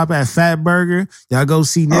go stop at Fat Burger. Y'all go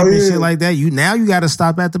see Nip and shit like that. You got to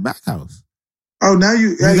stop at the Backhouse. Oh, now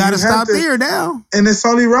you got to stop there now. And it's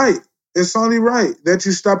only right. It's only right that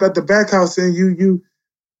you stop at the Backhouse and you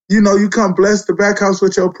come bless the Backhouse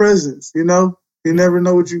with your presence. You never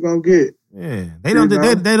know what you're gonna get. Yeah, they don't look.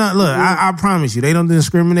 I promise you, they don't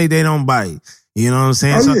discriminate. They don't bite. You know what I'm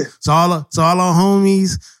saying? So all our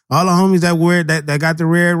homies that got the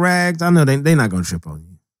red rags, I know they not gonna trip on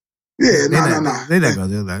you. Yeah, no. They not gonna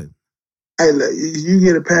do that. Hey, look, you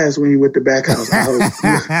get a pass when you with the Backhouse. I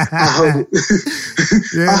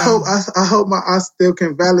hope. I hope I still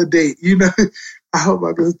can validate. I hope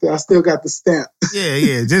I still got the stamp.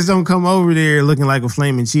 Yeah. Just don't come over there looking like a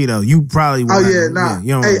flaming Cheeto. You probably won't. Oh, yeah, nah.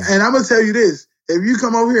 Hey, and I'm going to tell you this. If you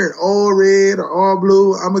come over here in all red or all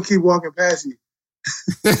blue, I'm going to keep walking past you.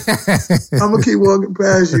 I'm going to keep walking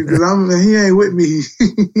past you because he ain't with me.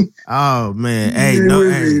 Oh, man. Hey,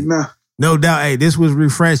 no doubt. Hey, this was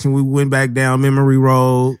refreshing. We went back down memory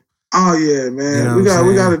road. Oh yeah, man. We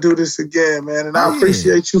got to do this again, man. And I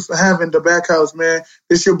appreciate you for having the Backhouse, man.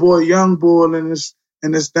 It's your boy Young Bull in this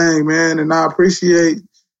thing, man. And I appreciate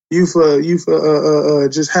you for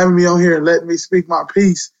just having me on here and letting me speak my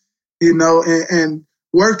piece, and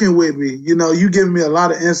working with me. You giving me a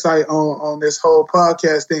lot of insight on this whole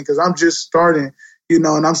podcast thing because I'm just starting,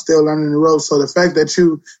 and I'm still learning the ropes. So the fact that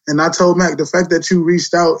and I told Mac, the fact that you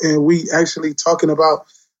reached out and we actually talking about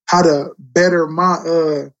how to better my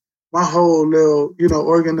whole little,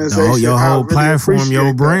 organization. Your whole platform,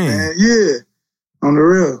 your brand. That, yeah, on the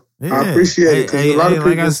real. Yeah. I appreciate it. A lot of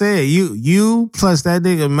people, like I said, you plus that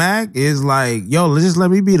nigga Mac is like, yo, just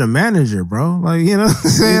let me be the manager, bro. Like, you know what I'm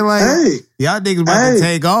saying? Like, y'all niggas about to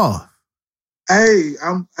take off.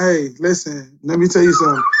 Listen, let me tell you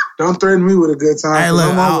something. Don't threaten me with a good time. Hey,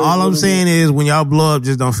 look, all I'm saying is when y'all blow up,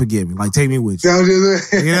 just don't forget me. Like, take me with you. You know what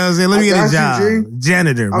I'm saying? Let me get a job.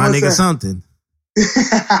 Janitor, my nigga, something.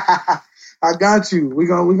 I got you. We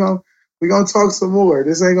gonna talk some more.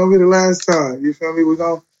 This ain't gonna be the last time. You feel me? We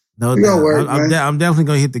gonna work, I'm definitely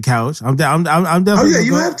gonna hit the couch. I'm definitely. Oh yeah,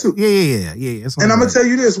 you have to. Yeah. And I'm gonna tell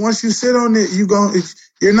you this: once you sit on it, you're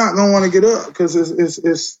not gonna want to get up because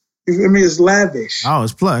it's. You feel me? It's lavish. Oh,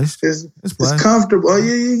 it's plush. It's comfortable. Oh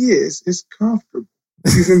yeah. It's comfortable.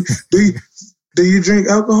 You feel me? Do you drink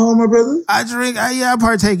alcohol, my brother? I drink. I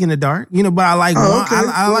partake in the dark. But I like wine. Okay,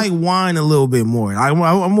 I like wine a little bit more. I'm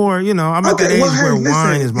more. I'm at that age where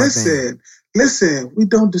wine is my thing. Listen, we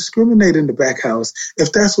don't discriminate in the back house.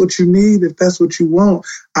 If that's what you need, if that's what you want,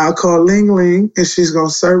 I'll call Ling Ling and she's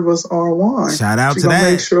gonna serve us our wine. Shout out to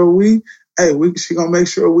that. She gonna make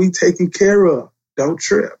sure we taken care of. Don't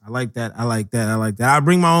trip. I like that. I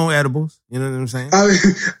bring my own edibles. You know what I'm saying?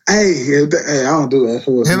 Hey, I don't do that.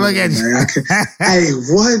 Hey, look at you. Hey,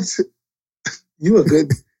 what? You a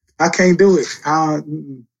good? I can't do it.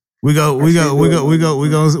 We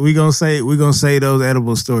gonna say those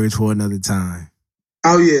edible stories for another time.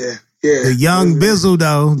 Oh yeah. The young Bizzle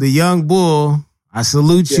though, the young bull. I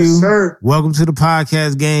salute you. Yes, sir. Welcome to the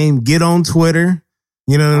podcast game. Get on Twitter.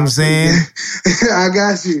 You know what I'm saying? I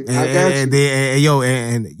got you.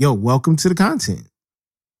 And welcome to the content.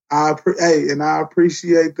 I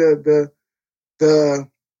appreciate the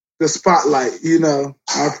spotlight.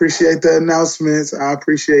 I appreciate the announcements. I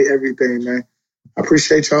appreciate everything, man. I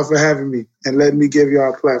appreciate y'all for having me and letting me give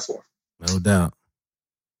y'all a platform. No doubt.